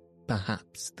apart,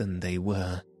 perhaps, than they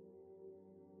were.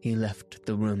 He left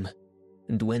the room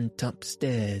and went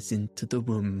upstairs into the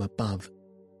room above,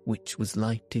 which was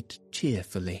lighted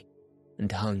cheerfully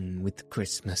and hung with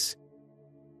Christmas.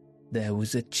 There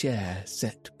was a chair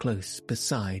set close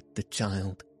beside the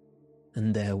child,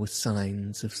 and there were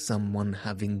signs of someone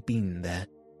having been there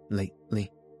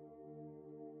lately.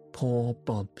 Poor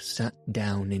Bob sat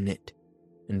down in it,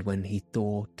 and when he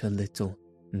thought a little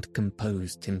and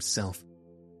composed himself,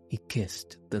 he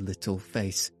kissed the little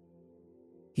face.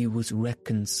 He was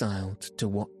reconciled to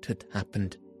what had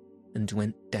happened, and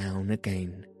went down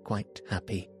again quite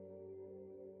happy.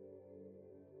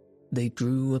 They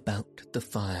drew about the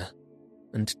fire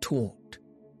and talked,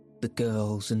 the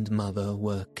girls and mother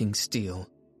working steel.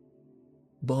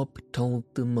 Bob told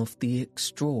them of the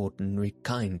extraordinary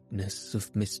kindness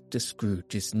of Mr.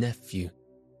 Scrooge's nephew,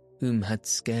 whom had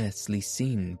scarcely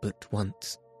seen but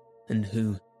once, and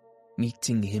who,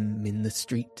 meeting him in the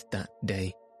street that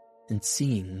day, and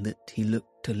seeing that he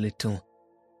looked a little,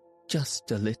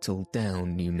 just a little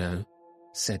down, you know,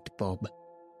 said Bob,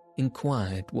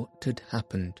 inquired what had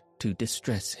happened to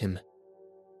distress him.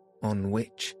 On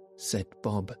which, said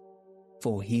Bob,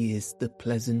 for he is the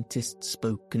pleasantest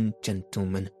spoken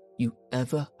gentleman you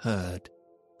ever heard,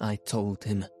 I told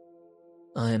him,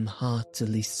 I am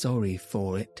heartily sorry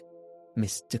for it,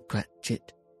 Mr.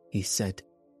 Cratchit, he said,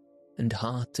 and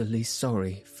heartily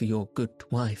sorry for your good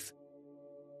wife.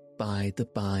 By the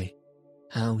by,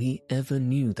 how he ever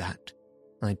knew that,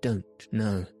 I don't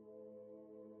know.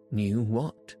 Knew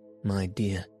what, my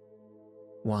dear?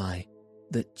 Why,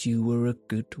 that you were a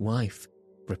good wife,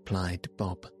 replied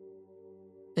Bob.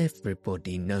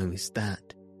 Everybody knows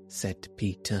that, said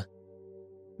Peter.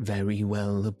 Very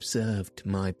well observed,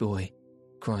 my boy,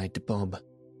 cried Bob.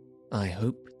 I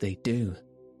hope they do.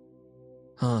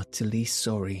 Heartily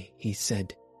sorry, he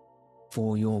said,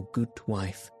 for your good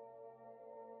wife.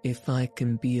 If I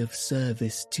can be of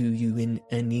service to you in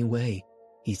any way,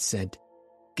 he said,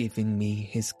 giving me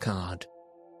his card.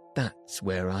 That's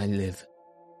where I live.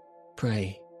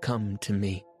 Pray come to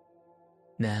me.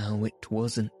 Now it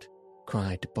wasn't,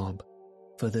 cried Bob,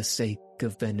 for the sake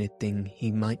of anything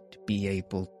he might be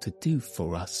able to do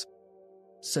for us,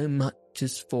 so much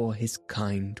as for his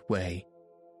kind way,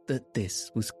 that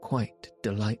this was quite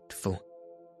delightful.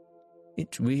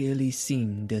 It really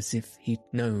seemed as if he'd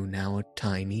known our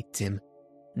Tiny Tim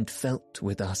and felt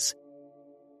with us.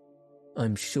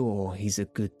 I'm sure he's a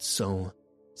good soul,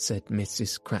 said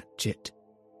Mrs. Cratchit.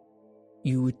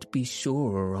 You would be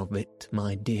surer of it,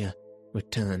 my dear,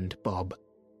 returned Bob,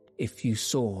 if you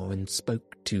saw and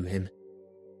spoke to him.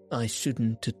 I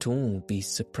shouldn't at all be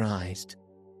surprised,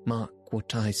 mark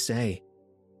what I say,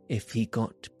 if he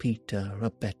got Peter a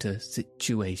better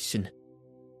situation.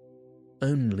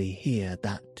 Only hear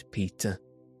that, Peter,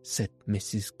 said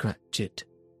Mrs. Cratchit.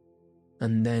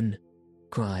 And then,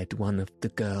 cried one of the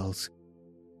girls,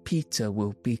 Peter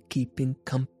will be keeping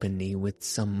company with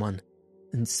someone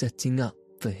and setting up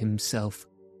for himself.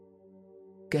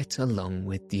 Get along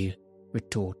with you,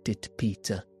 retorted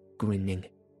Peter, grinning.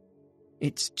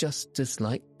 It's just as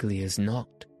likely as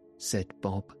not, said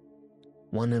Bob.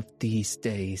 One of these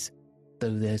days,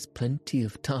 though there's plenty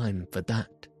of time for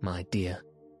that, my dear.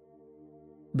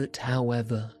 But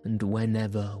however and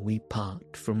whenever we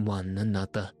part from one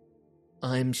another,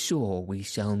 I am sure we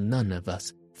shall none of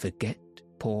us forget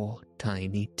poor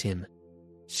Tiny Tim,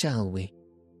 shall we,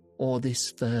 or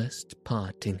this first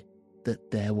parting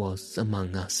that there was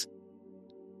among us?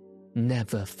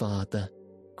 Never, father,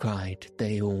 cried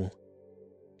they all.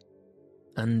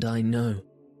 And I know,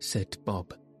 said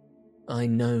Bob, I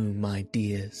know, my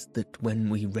dears, that when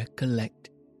we recollect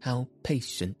how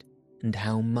patient and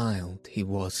how mild he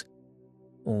was,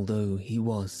 although he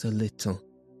was a little,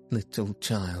 little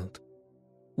child,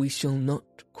 We shall not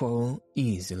quarrel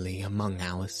easily among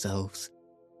ourselves,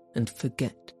 and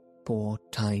forget poor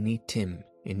Tiny Tim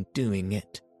in doing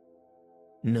it.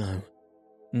 No,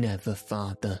 never,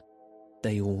 father,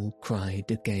 they all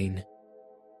cried again.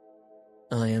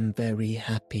 I am very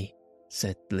happy,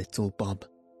 said little Bob.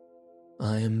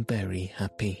 I am very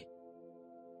happy.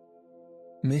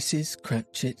 Mrs.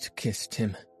 Cratchit kissed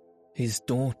him. His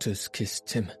daughters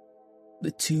kissed him.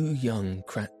 The two young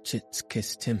Cratchits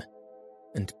kissed him,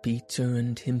 and Peter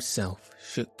and himself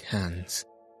shook hands.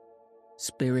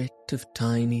 Spirit of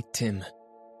Tiny Tim,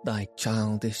 thy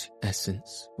childish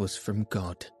essence was from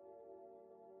God.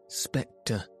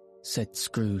 Spectre, said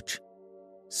Scrooge,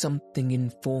 something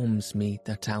informs me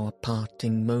that our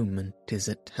parting moment is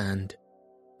at hand.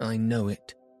 I know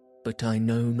it, but I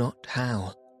know not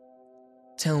how.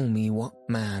 Tell me what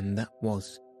man that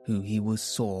was who he was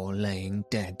saw laying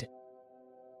dead.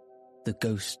 The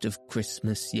ghost of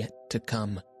Christmas yet to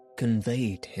come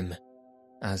conveyed him,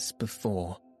 as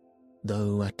before,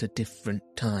 though at a different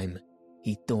time,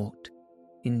 he thought,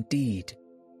 indeed,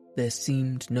 there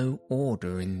seemed no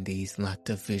order in these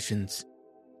latter visions,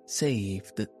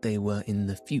 save that they were in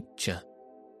the future,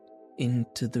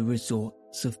 into the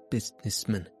resorts of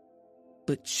businessmen,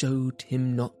 but showed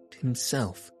him not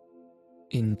himself.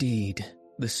 Indeed,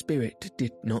 the spirit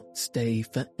did not stay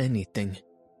for anything,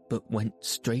 but went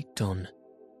straight on,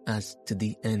 as to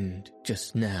the end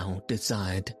just now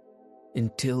desired,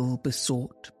 until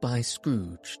besought by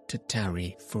Scrooge to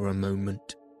tarry for a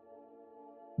moment.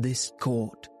 This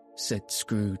court, said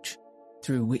Scrooge,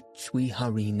 through which we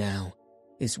hurry now,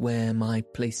 is where my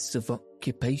place of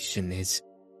occupation is,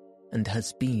 and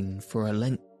has been for a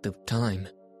length of time.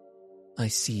 I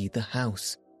see the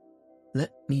house.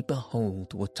 Let me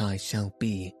behold what I shall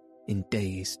be in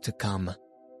days to come.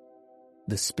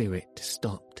 The spirit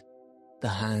stopped. The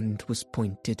hand was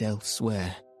pointed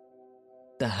elsewhere.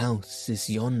 The house is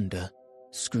yonder,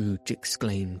 Scrooge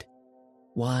exclaimed.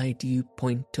 Why do you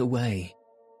point away?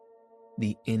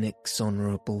 The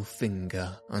inexorable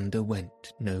finger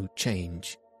underwent no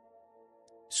change.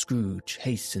 Scrooge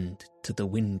hastened to the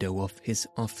window of his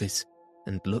office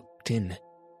and looked in.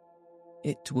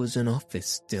 It was an office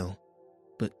still,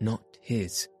 but not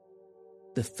his.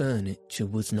 The furniture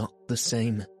was not the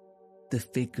same. The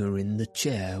figure in the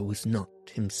chair was not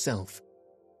himself.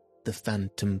 The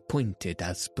phantom pointed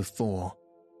as before.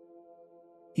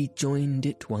 He joined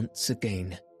it once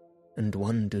again, and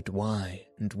wondered why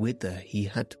and whither he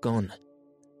had gone,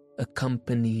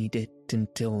 accompanied it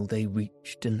until they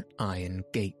reached an iron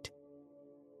gate.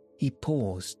 He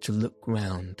paused to look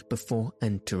round before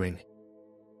entering.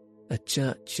 A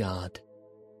churchyard.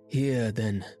 Here,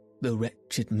 then, the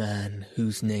wretched man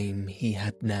whose name he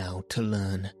had now to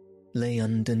learn lay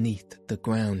underneath the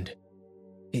ground.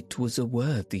 It was a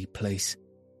worthy place,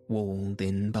 walled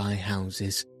in by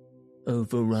houses,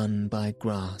 overrun by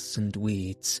grass and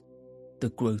weeds, the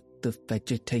growth of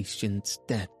vegetation's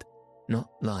death, not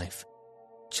life,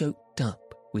 choked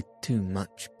up with too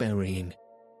much burying,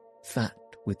 fat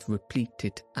with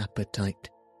repleted appetite,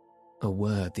 a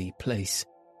worthy place.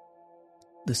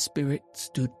 The spirit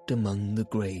stood among the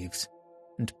graves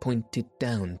and pointed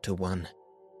down to one.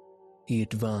 He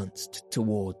advanced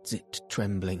towards it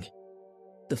trembling.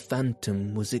 The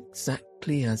phantom was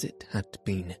exactly as it had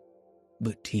been,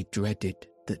 but he dreaded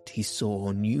that he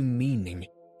saw new meaning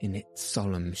in its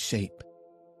solemn shape.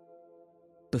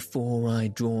 Before I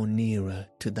draw nearer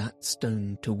to that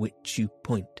stone to which you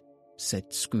point,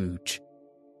 said Scrooge,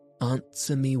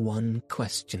 answer me one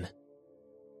question.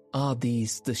 Are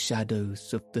these the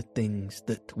shadows of the things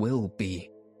that will be,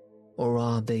 or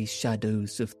are they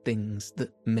shadows of things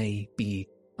that may be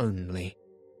only?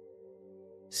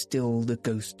 Still the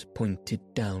ghost pointed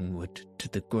downward to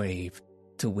the grave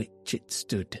to which it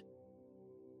stood.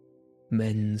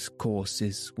 Men's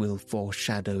courses will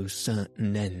foreshadow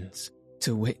certain ends,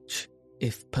 to which,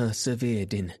 if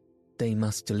persevered in, they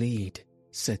must lead,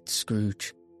 said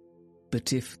Scrooge.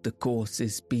 But if the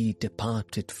courses be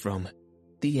departed from,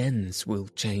 the ends will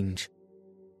change.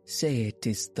 Say it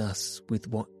is thus with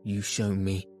what you show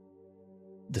me.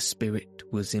 The spirit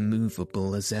was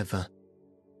immovable as ever.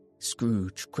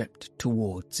 Scrooge crept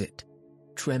towards it,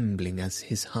 trembling as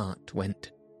his heart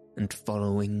went, and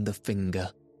following the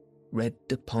finger, read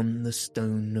upon the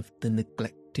stone of the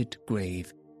neglected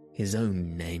grave his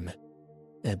own name,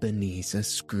 Ebenezer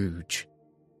Scrooge.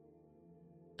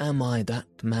 Am I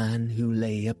that man who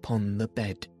lay upon the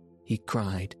bed? He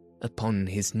cried, upon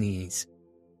his knees.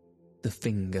 The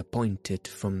finger pointed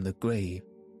from the grave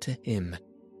to him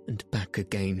and back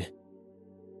again.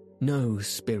 No,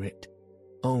 spirit,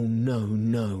 oh no,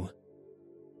 no.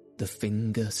 the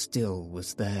finger still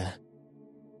was there.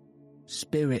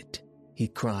 "Spirit," he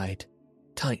cried,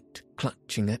 tight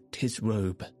clutching at his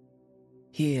robe,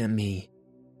 "hear me.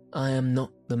 I am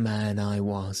not the man I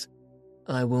was.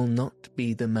 I will not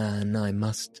be the man I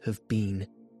must have been,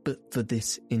 but for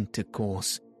this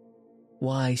intercourse.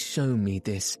 Why show me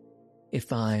this,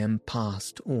 if I am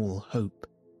past all hope?"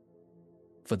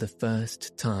 For the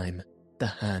first time the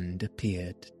hand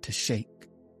appeared to shake.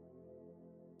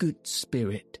 "Good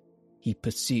Spirit," he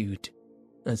pursued,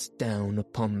 as down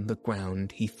upon the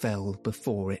ground he fell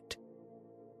before it,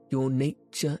 "your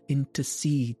nature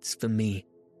intercedes for me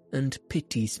and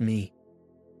pities me.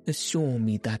 Assure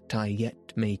me that I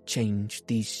yet may change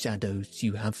these shadows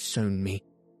you have shown me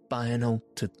by an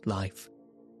altered life."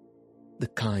 The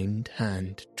kind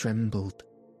hand trembled.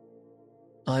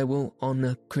 "I will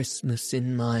honour Christmas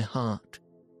in my heart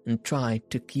and try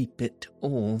to keep it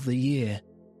all the year.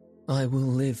 I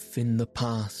will live in the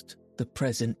past, the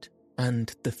present,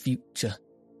 and the future.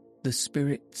 The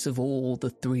spirits of all the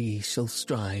three shall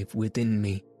strive within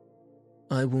me.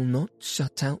 I will not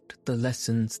shut out the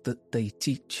lessons that they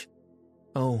teach.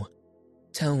 Oh,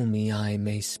 tell me I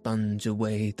may sponge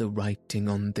away the writing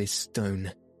on this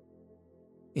stone."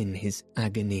 In his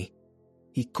agony,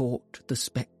 he caught the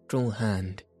spectral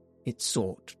hand. It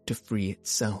sought to free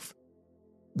itself,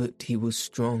 but he was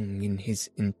strong in his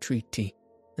entreaty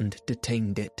and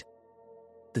detained it.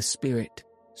 The spirit,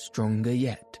 stronger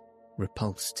yet,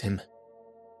 repulsed him.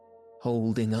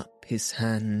 Holding up his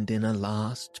hand in a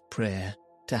last prayer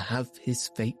to have his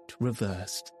fate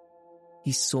reversed,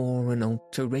 he saw an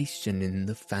alteration in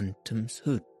the phantom's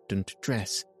hood and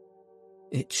dress.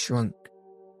 It shrunk,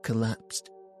 collapsed,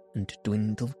 and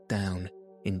dwindled down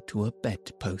into a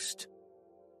bedpost.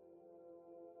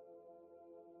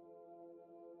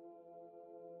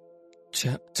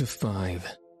 Chapter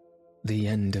 5. The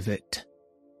End of It.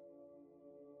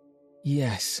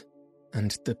 Yes,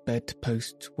 and the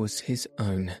bedpost was his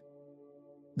own.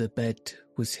 The bed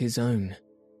was his own.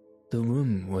 The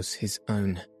room was his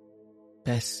own.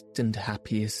 Best and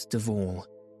happiest of all,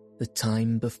 the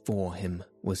time before him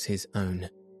was his own,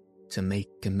 to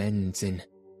make amends in.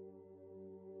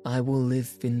 "I will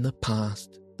live in the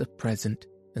past, the present,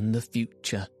 and the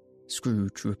future,"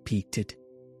 Scrooge repeated,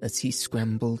 as he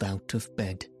scrambled out of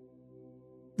bed.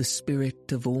 "The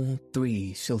spirit of all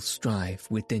three shall strive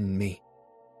within me.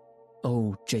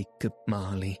 O Jacob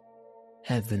Marley,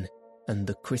 heaven and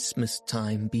the Christmas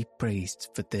time be praised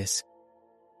for this.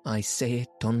 I say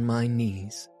it on my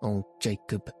knees, old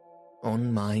Jacob,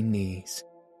 on my knees."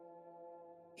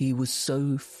 He was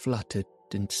so fluttered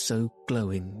and so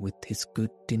glowing with his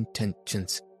good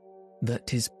intentions that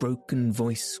his broken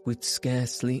voice would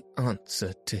scarcely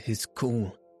answer to his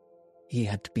call. He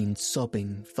had been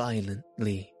sobbing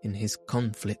violently in his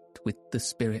conflict with the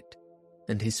spirit,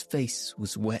 and his face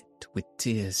was wet with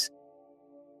tears.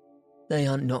 "They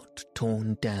are not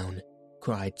torn down,"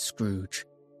 cried Scrooge,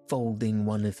 folding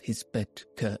one of his bed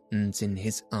curtains in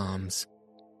his arms.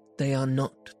 "They are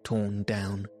not torn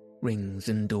down, rings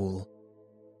and all.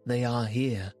 They are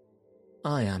here.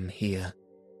 I am here.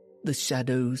 The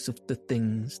shadows of the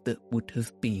things that would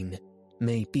have been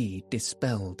may be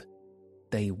dispelled.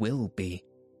 They will be.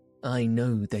 I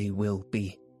know they will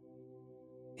be."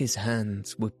 His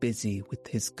hands were busy with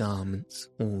his garments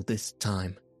all this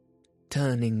time,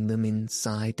 turning them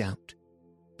inside out,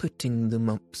 putting them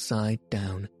upside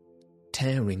down,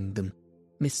 tearing them,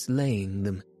 mislaying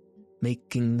them,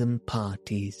 making them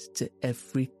parties to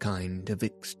every kind of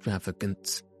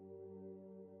extravagance.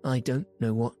 "I don't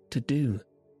know what to do,"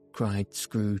 cried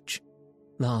Scrooge,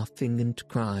 laughing and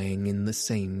crying in the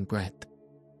same breath,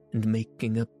 and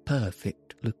making a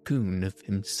perfect lacoon of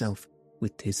himself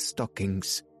with his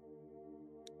stockings.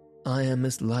 "I am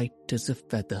as light as a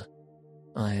feather.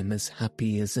 I am as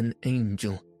happy as an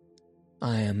angel.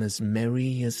 I am as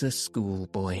merry as a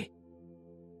schoolboy.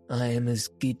 I am as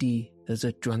giddy as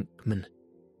a drunkman.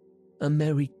 A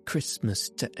Merry Christmas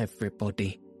to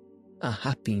everybody. A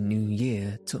Happy New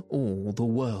Year to all the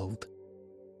world.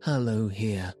 Hallo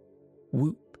here.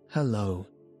 Whoop hallo."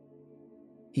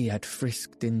 He had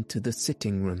frisked into the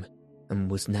sitting-room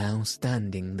and was now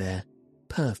standing there,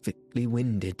 perfectly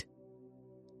winded.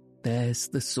 "There's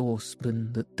the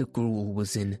saucepan that the gruel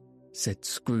was in," said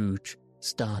Scrooge,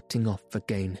 starting off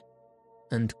again,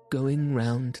 and going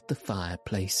round the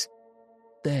fireplace.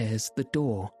 "There's the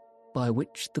door by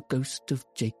which the ghost of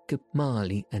Jacob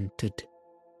Marley entered.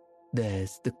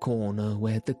 There's the corner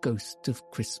where the ghost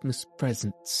of Christmas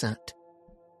Present sat.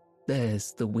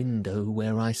 There's the window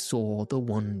where I saw the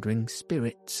wandering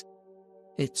spirits.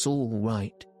 It's all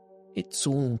right. It's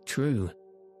all true.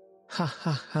 Ha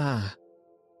ha ha."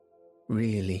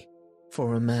 Really,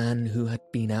 for a man who had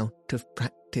been out of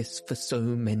practice for so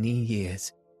many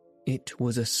years, it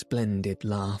was a splendid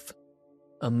laugh,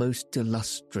 a most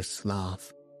illustrious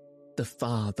laugh, the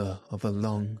father of a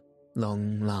long,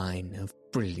 long line of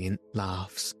brilliant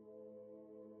laughs.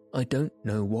 "I don't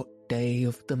know what day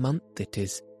of the month it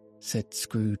is," said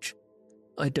Scrooge.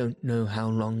 "I don't know how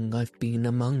long I've been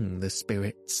among the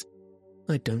spirits.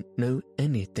 I don't know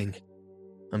anything.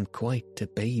 I'm quite a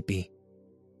baby.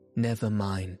 Never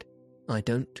mind, I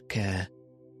don't care.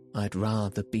 I'd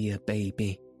rather be a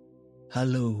baby.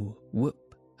 Hallo,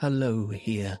 whoop, hallo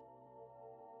here."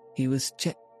 He was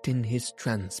checked in his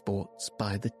transports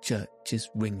by the churches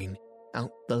ringing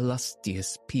out the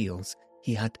lustiest peals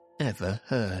he had ever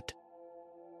heard.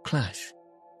 Clash,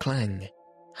 clang,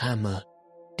 hammer,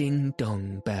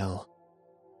 ding-dong bell.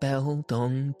 Bell,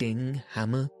 dong, ding,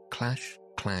 hammer, clash,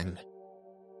 clang.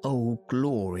 Oh,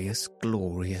 glorious,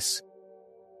 glorious.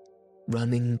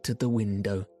 Running to the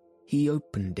window, he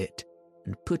opened it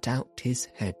and put out his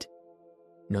head.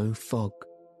 No fog,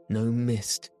 no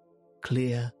mist,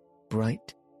 clear,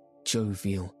 bright,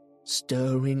 jovial,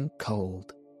 stirring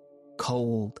cold,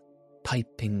 cold,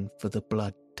 piping for the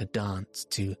blood to dance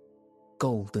to,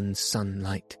 golden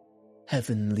sunlight,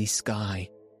 heavenly sky,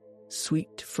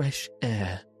 sweet fresh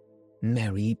air,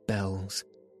 merry bells.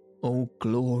 Oh,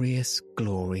 glorious,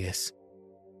 glorious.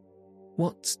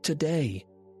 "What's today?"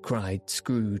 cried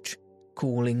Scrooge,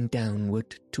 calling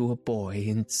downward to a boy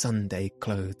in Sunday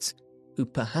clothes, who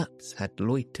perhaps had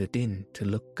loitered in to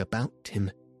look about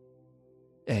him.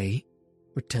 "Eh?"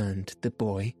 returned the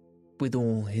boy, with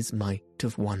all his might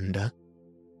of wonder.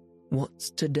 "What's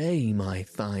today, my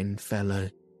fine fellow?"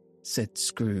 said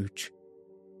Scrooge.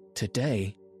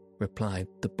 "Today," replied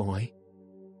the boy.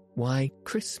 "Why,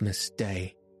 Christmas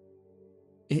Day."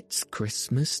 "It's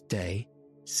Christmas Day,"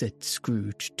 said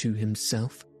Scrooge to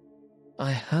himself.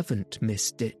 "I haven't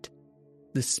missed it.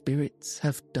 The spirits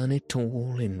have done it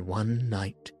all in one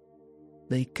night.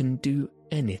 They can do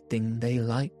anything they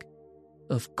like.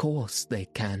 Of course they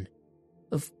can.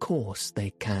 Of course they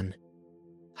can.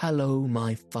 Hallo,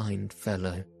 my fine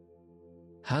fellow."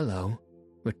 "Hallo,"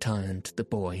 returned the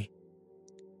boy.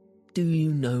 "Do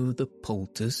you know the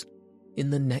Poulters in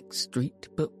the next street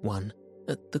but one,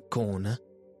 at the corner?"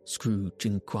 Scrooge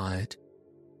inquired.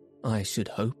 "I should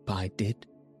hope I did,"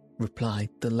 replied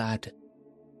the lad.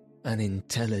 "An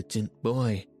intelligent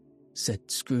boy," said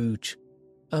Scrooge.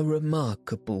 "A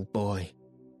remarkable boy.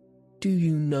 Do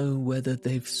you know whether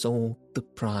they've sold the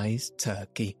prize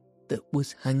turkey that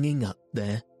was hanging up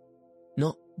there?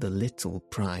 Not the little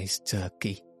prize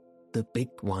turkey, the big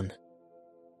one."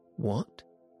 "What?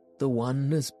 The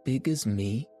one as big as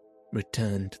me?"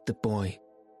 returned the boy.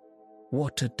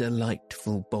 "What a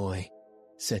delightful boy,"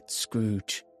 said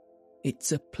Scrooge.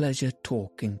 "It's a pleasure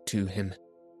talking to him.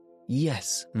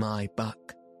 Yes, my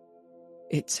buck."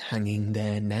 "It's hanging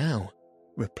there now,"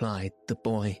 replied the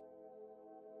boy.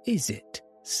 "Is it?"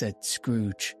 said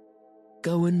Scrooge.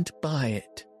 "Go and buy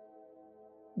it."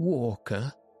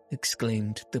 "Walker,"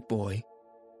 exclaimed the boy.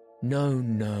 "No,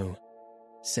 no,"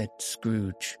 said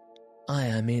Scrooge. "I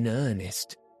am in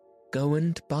earnest. Go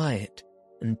and buy it,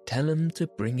 and tell 'em to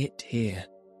bring it here,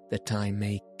 that I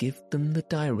may give them the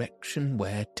direction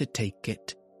where to take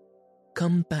it.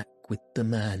 Come back with the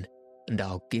man, and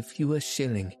I'll give you a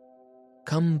shilling.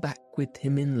 Come back with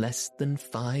him in less than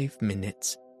 5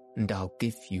 minutes, and I'll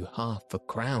give you half a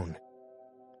crown."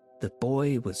 The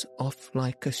boy was off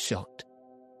like a shot.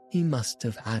 He must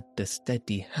have had a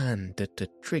steady hand at a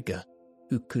trigger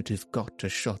who could have got a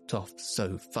shot off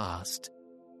so fast.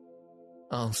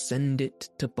 "I'll send it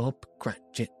to Bob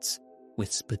Cratchit's,"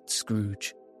 whispered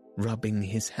Scrooge, rubbing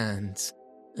his hands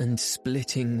and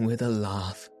splitting with a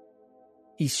laugh.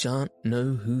 "He shan't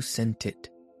know who sent it.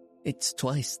 It's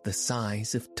twice the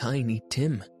size of Tiny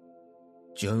Tim.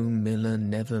 Joe Miller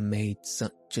never made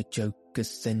such a joke as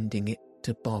sending it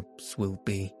to Bob's will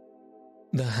be."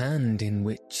 The hand in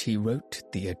which he wrote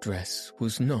the address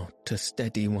was not a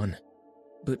steady one,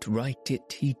 but write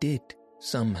it he did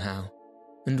somehow,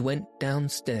 and went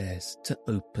downstairs to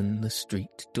open the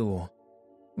street door,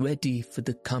 ready for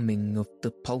the coming of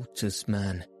the Poulter's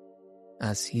man.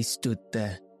 As he stood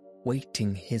there,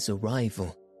 waiting his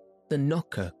arrival, the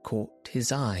knocker caught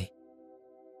his eye.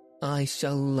 "I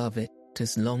shall love it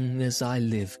as long as I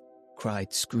live,"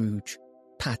 cried Scrooge,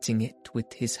 patting it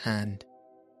with his hand.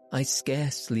 "I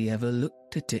scarcely ever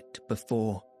looked at it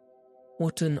before.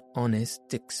 What an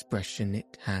honest expression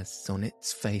it has on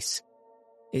its face.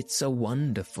 It's a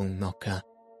wonderful knocker.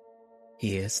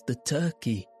 Here's the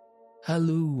turkey.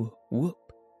 Halloo,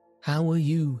 whoop, how are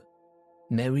you?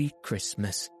 Merry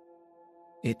Christmas."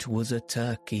 It was a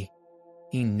turkey,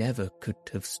 He never could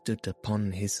have stood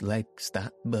upon his legs,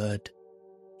 that bird.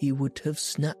 He would have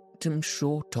snapped 'em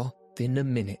short off in a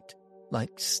minute,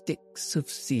 like sticks of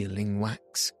sealing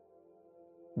wax.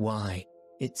 "Why,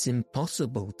 it's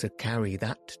impossible to carry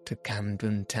that to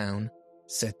Camden Town,"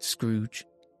 said Scrooge.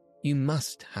 "You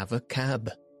must have a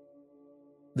cab."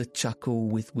 The chuckle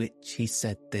with which he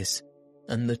said this,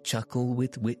 and the chuckle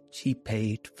with which he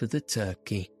paid for the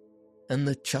turkey, and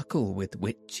the chuckle with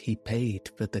which he paid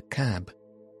for the cab,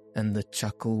 and the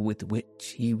chuckle with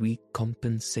which he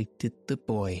recompensated the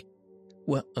boy,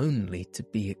 were only to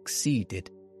be exceeded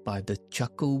by the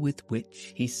chuckle with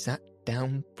which he sat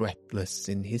down breathless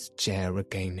in his chair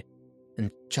again,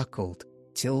 and chuckled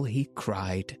till he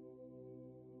cried.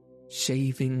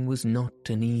 Shaving was not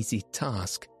an easy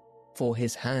task, for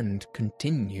his hand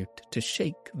continued to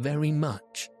shake very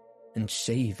much, and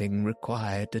shaving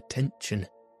required attention,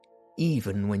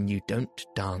 even when you don't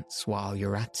dance while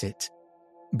you're at it.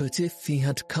 But if he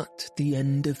had cut the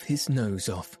end of his nose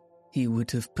off, he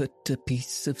would have put a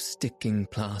piece of sticking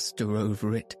plaster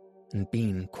over it and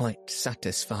been quite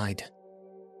satisfied.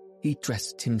 He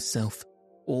dressed himself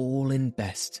all in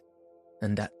best,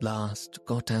 and at last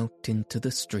got out into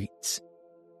the streets.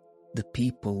 The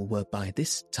people were by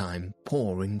this time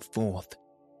pouring forth,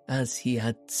 as he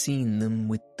had seen them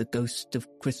with the ghost of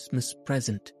Christmas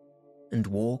present, and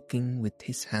walking with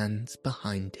his hands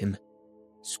behind him.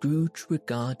 Scrooge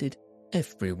regarded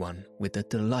everyone with a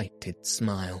delighted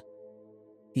smile.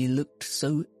 He looked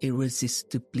so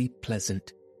irresistibly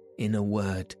pleasant, in a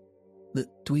word, that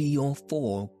 3 or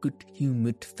 4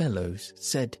 good-humoured fellows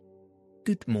said,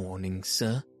 "Good morning,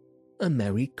 sir. A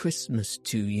Merry Christmas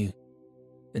to you."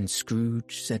 And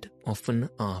Scrooge said often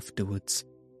afterwards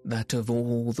that of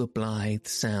all the blithe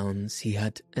sounds he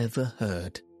had ever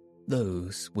heard,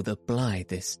 those were the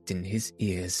blithest in his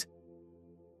ears.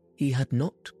 He had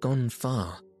not gone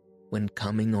far, when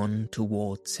coming on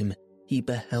towards him he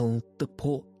beheld the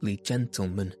portly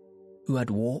gentleman who had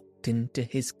walked into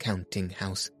his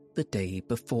counting-house the day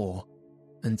before,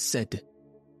 and said,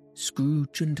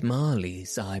 "Scrooge and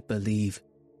Marley's, I believe."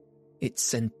 It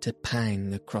sent a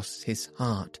pang across his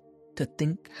heart to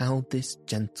think how this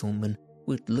gentleman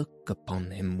would look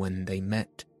upon him when they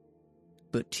met.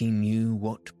 But he knew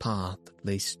what path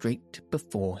lay straight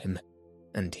before him,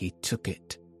 and he took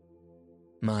it.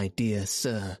 "My dear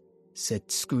sir,"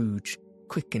 said Scrooge,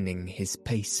 quickening his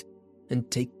pace, and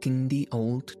taking the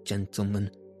old gentleman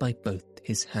by both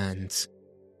his hands.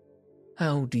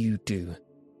 "How do you do?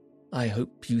 I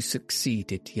hope you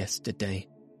succeeded yesterday.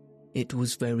 It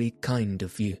was very kind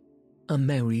of you. A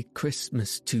Merry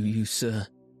Christmas to you, sir."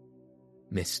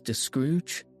 "Mr.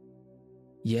 Scrooge?"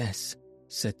 "Yes,"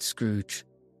 said Scrooge,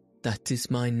 "that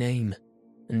is my name,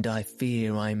 and I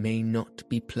fear I may not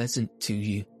be pleasant to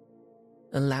you.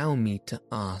 Allow me to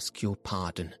ask your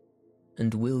pardon,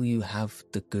 and will you have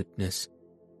the goodness—"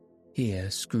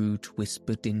 Here Scrooge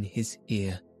whispered in his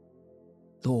ear.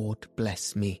 "Lord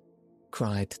bless me,"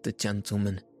 cried the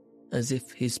gentleman, as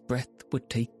if his breath were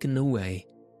taken away.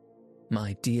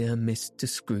 "My dear Mr.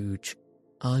 Scrooge,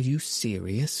 are you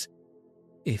serious?"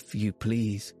 "If you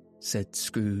please," said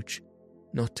Scrooge,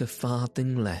 "not a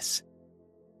farthing less.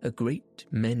 A great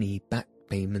many back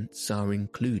payments are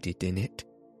included in it,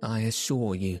 I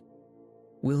assure you.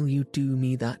 Will you do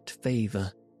me that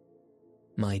favour?"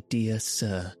 "My dear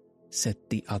sir," said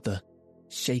the other,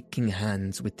 shaking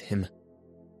hands with him,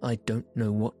 "I don't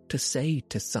know what to say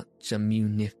to such a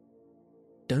munif—"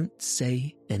 "Don't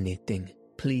say anything,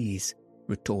 please,"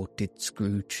 retorted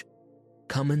Scrooge.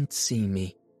 "Come and see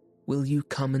me. Will you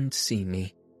come and see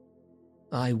me?"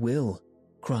 "I will,"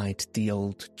 cried the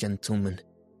old gentleman,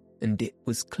 and it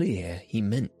was clear he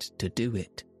meant to do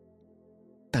it.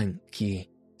 "Thank ye,"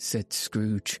 said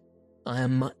Scrooge. "I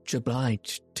am much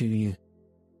obliged to you.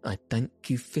 I thank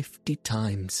you 50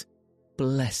 times.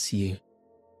 Bless you."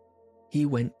 He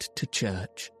went to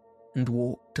church, and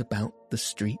walked about the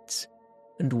streets,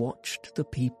 and watched the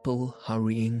people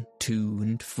hurrying to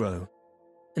and fro,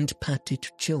 and patted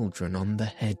children on the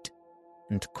head,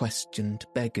 and questioned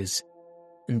beggars,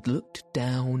 and looked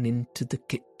down into the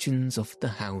kitchens of the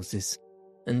houses,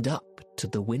 and up to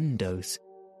the windows,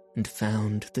 and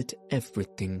found that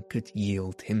everything could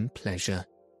yield him pleasure.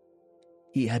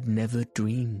 He had never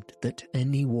dreamed that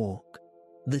any walk,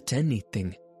 that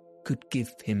anything, could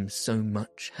give him so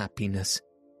much happiness.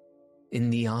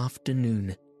 In the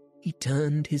afternoon, he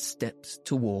turned his steps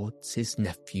towards his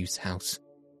nephew's house.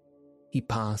 He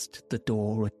passed the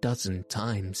door a dozen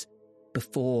times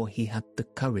before he had the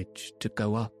courage to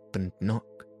go up and knock.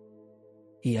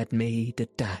 He had made a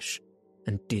dash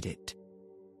and did it.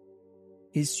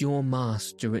 "Is your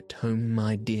master at home,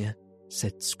 my dear?"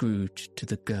 said Scrooge to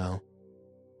the girl.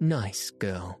 "Nice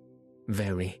girl,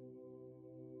 very."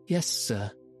 "Yes,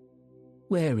 sir."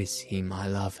 "Where is he, my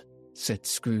love?" said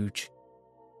Scrooge.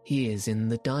 "He is in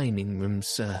the dining room,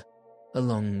 sir,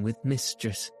 along with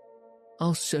mistress.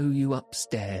 I'll show you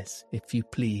upstairs, if you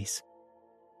please."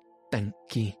 "Thank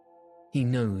ye. He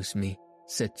knows me,"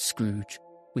 said Scrooge,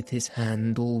 with his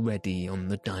hand already on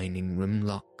the dining room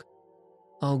lock.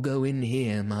 "I'll go in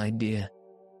here, my dear."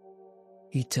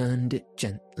 He turned it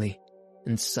gently,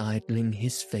 and sidling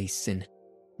his face in,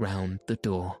 round the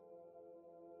door.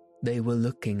 They were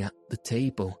looking at the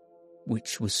table,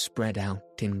 which was spread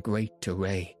out in great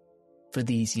array, for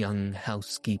these young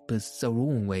housekeepers are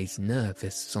always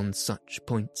nervous on such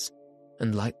points,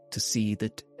 and like to see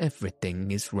that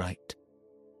everything is right.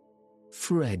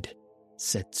 "Fred,"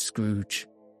 said Scrooge.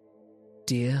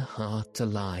 Dear heart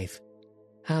alive,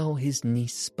 how his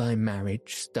niece by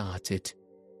marriage started.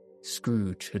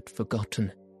 Scrooge had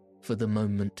forgotten, for the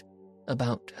moment,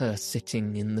 about her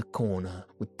sitting in the corner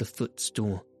with the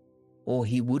footstool, or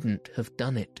he wouldn't have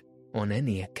done it on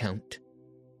any account.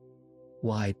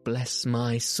 "Why, bless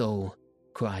my soul,"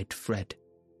 cried Fred.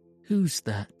 "Who's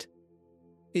that?"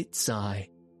 "It's I,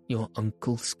 your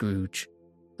Uncle Scrooge.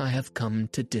 I have come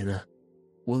to dinner.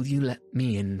 Will you let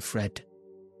me in, Fred?"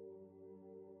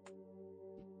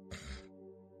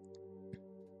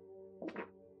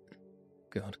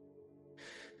 God.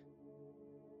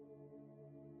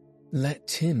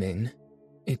 Let him in?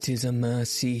 It is a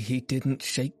mercy he didn't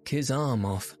shake his arm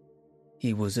off.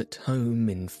 He was at home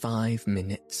in 5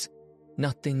 minutes.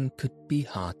 Nothing could be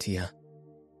heartier.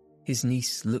 His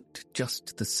niece looked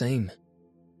just the same.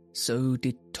 So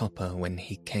did Topper when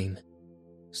he came.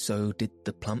 So did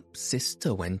the plump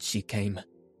sister when she came.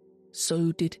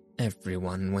 So did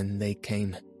everyone when they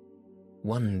came.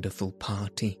 Wonderful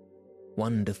party,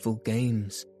 wonderful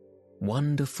games,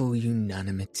 wonderful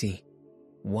unanimity,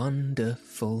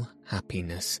 wonderful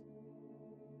happiness.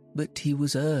 But he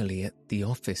was early at the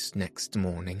office next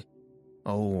morning.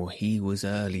 Oh, he was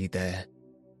early there.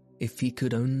 If he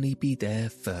could only be there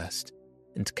first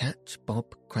and catch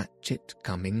Bob Cratchit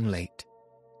coming late.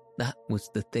 That was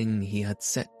the thing he had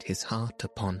set his heart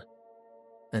upon.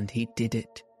 And he did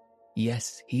it.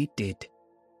 Yes, he did.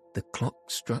 The clock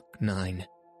struck 9.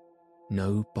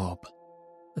 No Bob.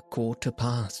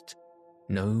 1:15.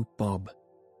 No Bob.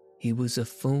 He was a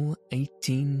full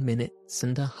 18 minutes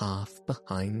and a half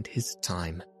behind his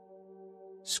time.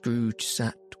 Scrooge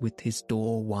sat with his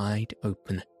door wide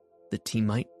open, that he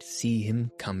might see him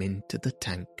come into the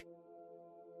tank.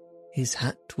 His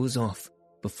hat was off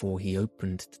before he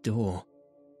opened the door.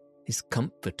 His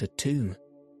comforter too.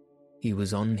 He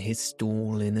was on his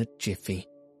stool in a jiffy,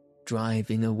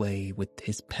 driving away with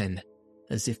his pen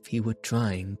as if he were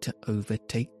trying to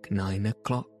overtake 9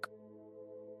 o'clock.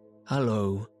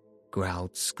 "Hullo,"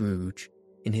 growled Scrooge,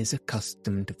 in his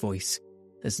accustomed voice,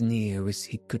 as near as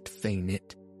he could feign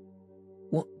it.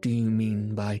 "What do you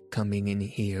mean by coming in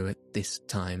here at this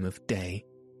time of day?"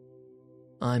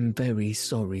 "I'm very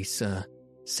sorry, sir,"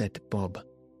 said Bob.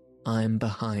 "I'm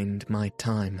behind my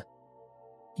time."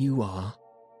 "You are?"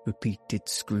 repeated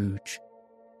Scrooge.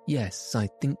 "Yes, I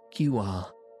think you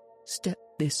are. Step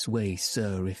this way,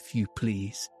 sir, if you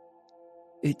please."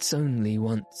 "It's only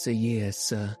once a year,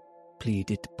 sir,"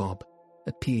 pleaded Bob,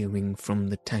 appearing from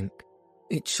the tank.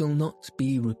 "It shall not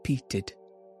be repeated.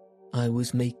 I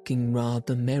was making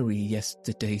rather merry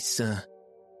yesterday, sir."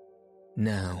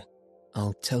 "Now,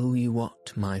 I'll tell you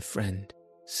what, my friend,"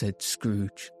 said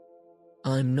Scrooge.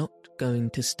 "I'm not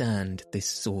going to stand this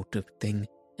sort of thing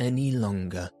any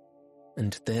longer,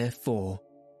 and therefore,"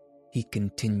 he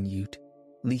continued,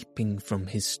 leaping from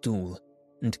his stool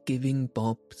and giving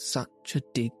Bob such a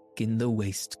dig in the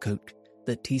waistcoat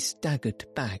that he staggered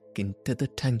back into the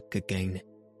tank again,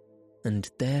 "and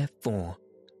therefore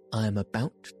I am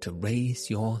about to raise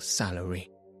your salary."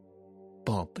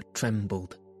 Bob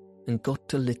trembled and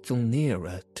got a little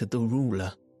nearer to the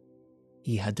ruler.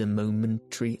 He had a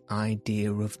momentary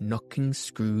idea of knocking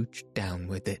Scrooge down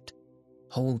with it,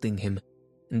 holding him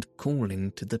and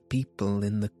calling to the people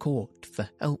in the court for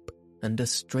help and a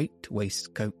strait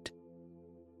waistcoat.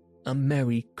 "A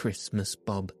Merry Christmas,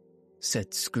 Bob,"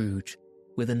 said Scrooge,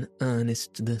 with an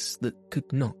earnestness that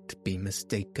could not be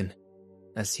mistaken,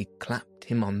 as he clapped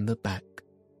him on the back.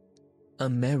 "A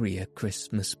merrier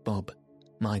Christmas, Bob,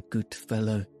 my good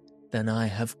fellow, than I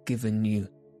have given you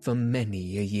for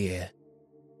many a year.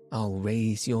 I'll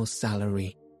raise your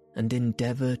salary and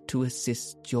endeavour to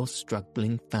assist your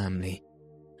struggling family,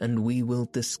 and we will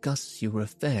discuss your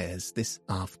affairs this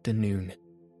afternoon,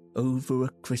 over a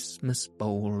Christmas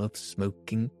bowl of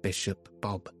smoking bishop,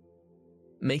 Bob.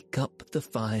 Make up the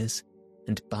fires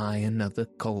and buy another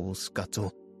coal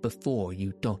scuttle before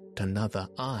you dot another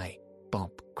I,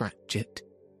 Bob Cratchit."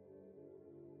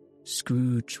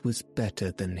 Scrooge was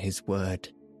better than his word.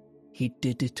 He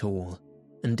did it all,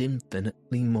 and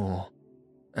infinitely more,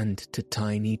 and to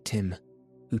Tiny Tim,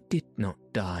 who did not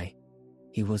die,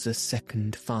 he was a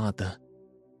second father.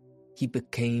 He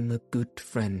became a good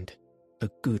friend, a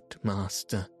good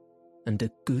master, and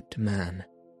a good man,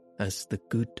 as the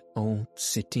good old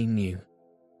city knew,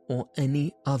 or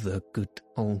any other good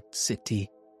old city,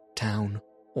 town,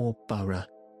 or borough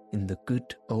in the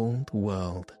good old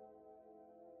world.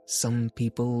 Some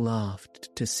people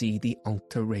laughed to see the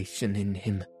alteration in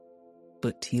him,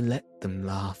 but he let them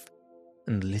laugh,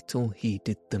 and little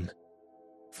heeded them,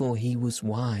 for he was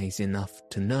wise enough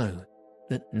to know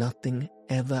that nothing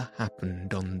ever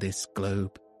happened on this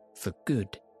globe for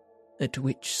good at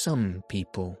which some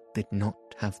people did not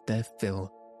have their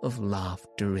fill of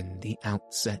laughter in the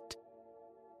outset,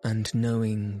 and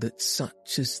knowing that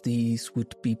such as these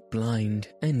would be blind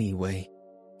anyway,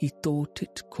 he thought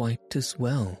it quite as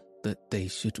well that they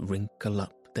should wrinkle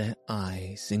up their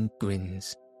eyes in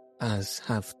grins, as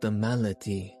have the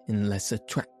malady in less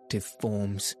attractive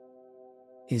forms.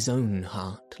 His own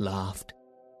heart laughed,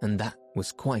 and that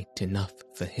was quite enough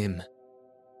for him.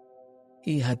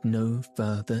 He had no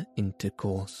further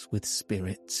intercourse with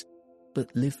spirits,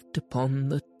 but lived upon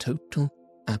the total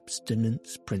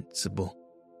abstinence principle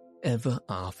ever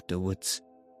afterwards,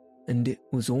 and it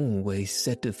was always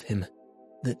said of him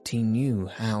that he knew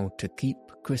how to keep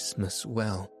Christmas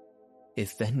well,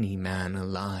 if any man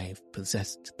alive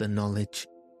possessed the knowledge.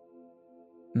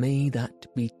 May that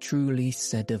be truly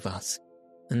said of us,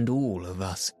 and all of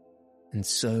us, and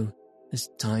so, as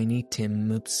Tiny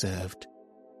Tim observed,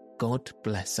 God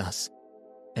bless us,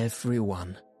 every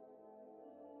one.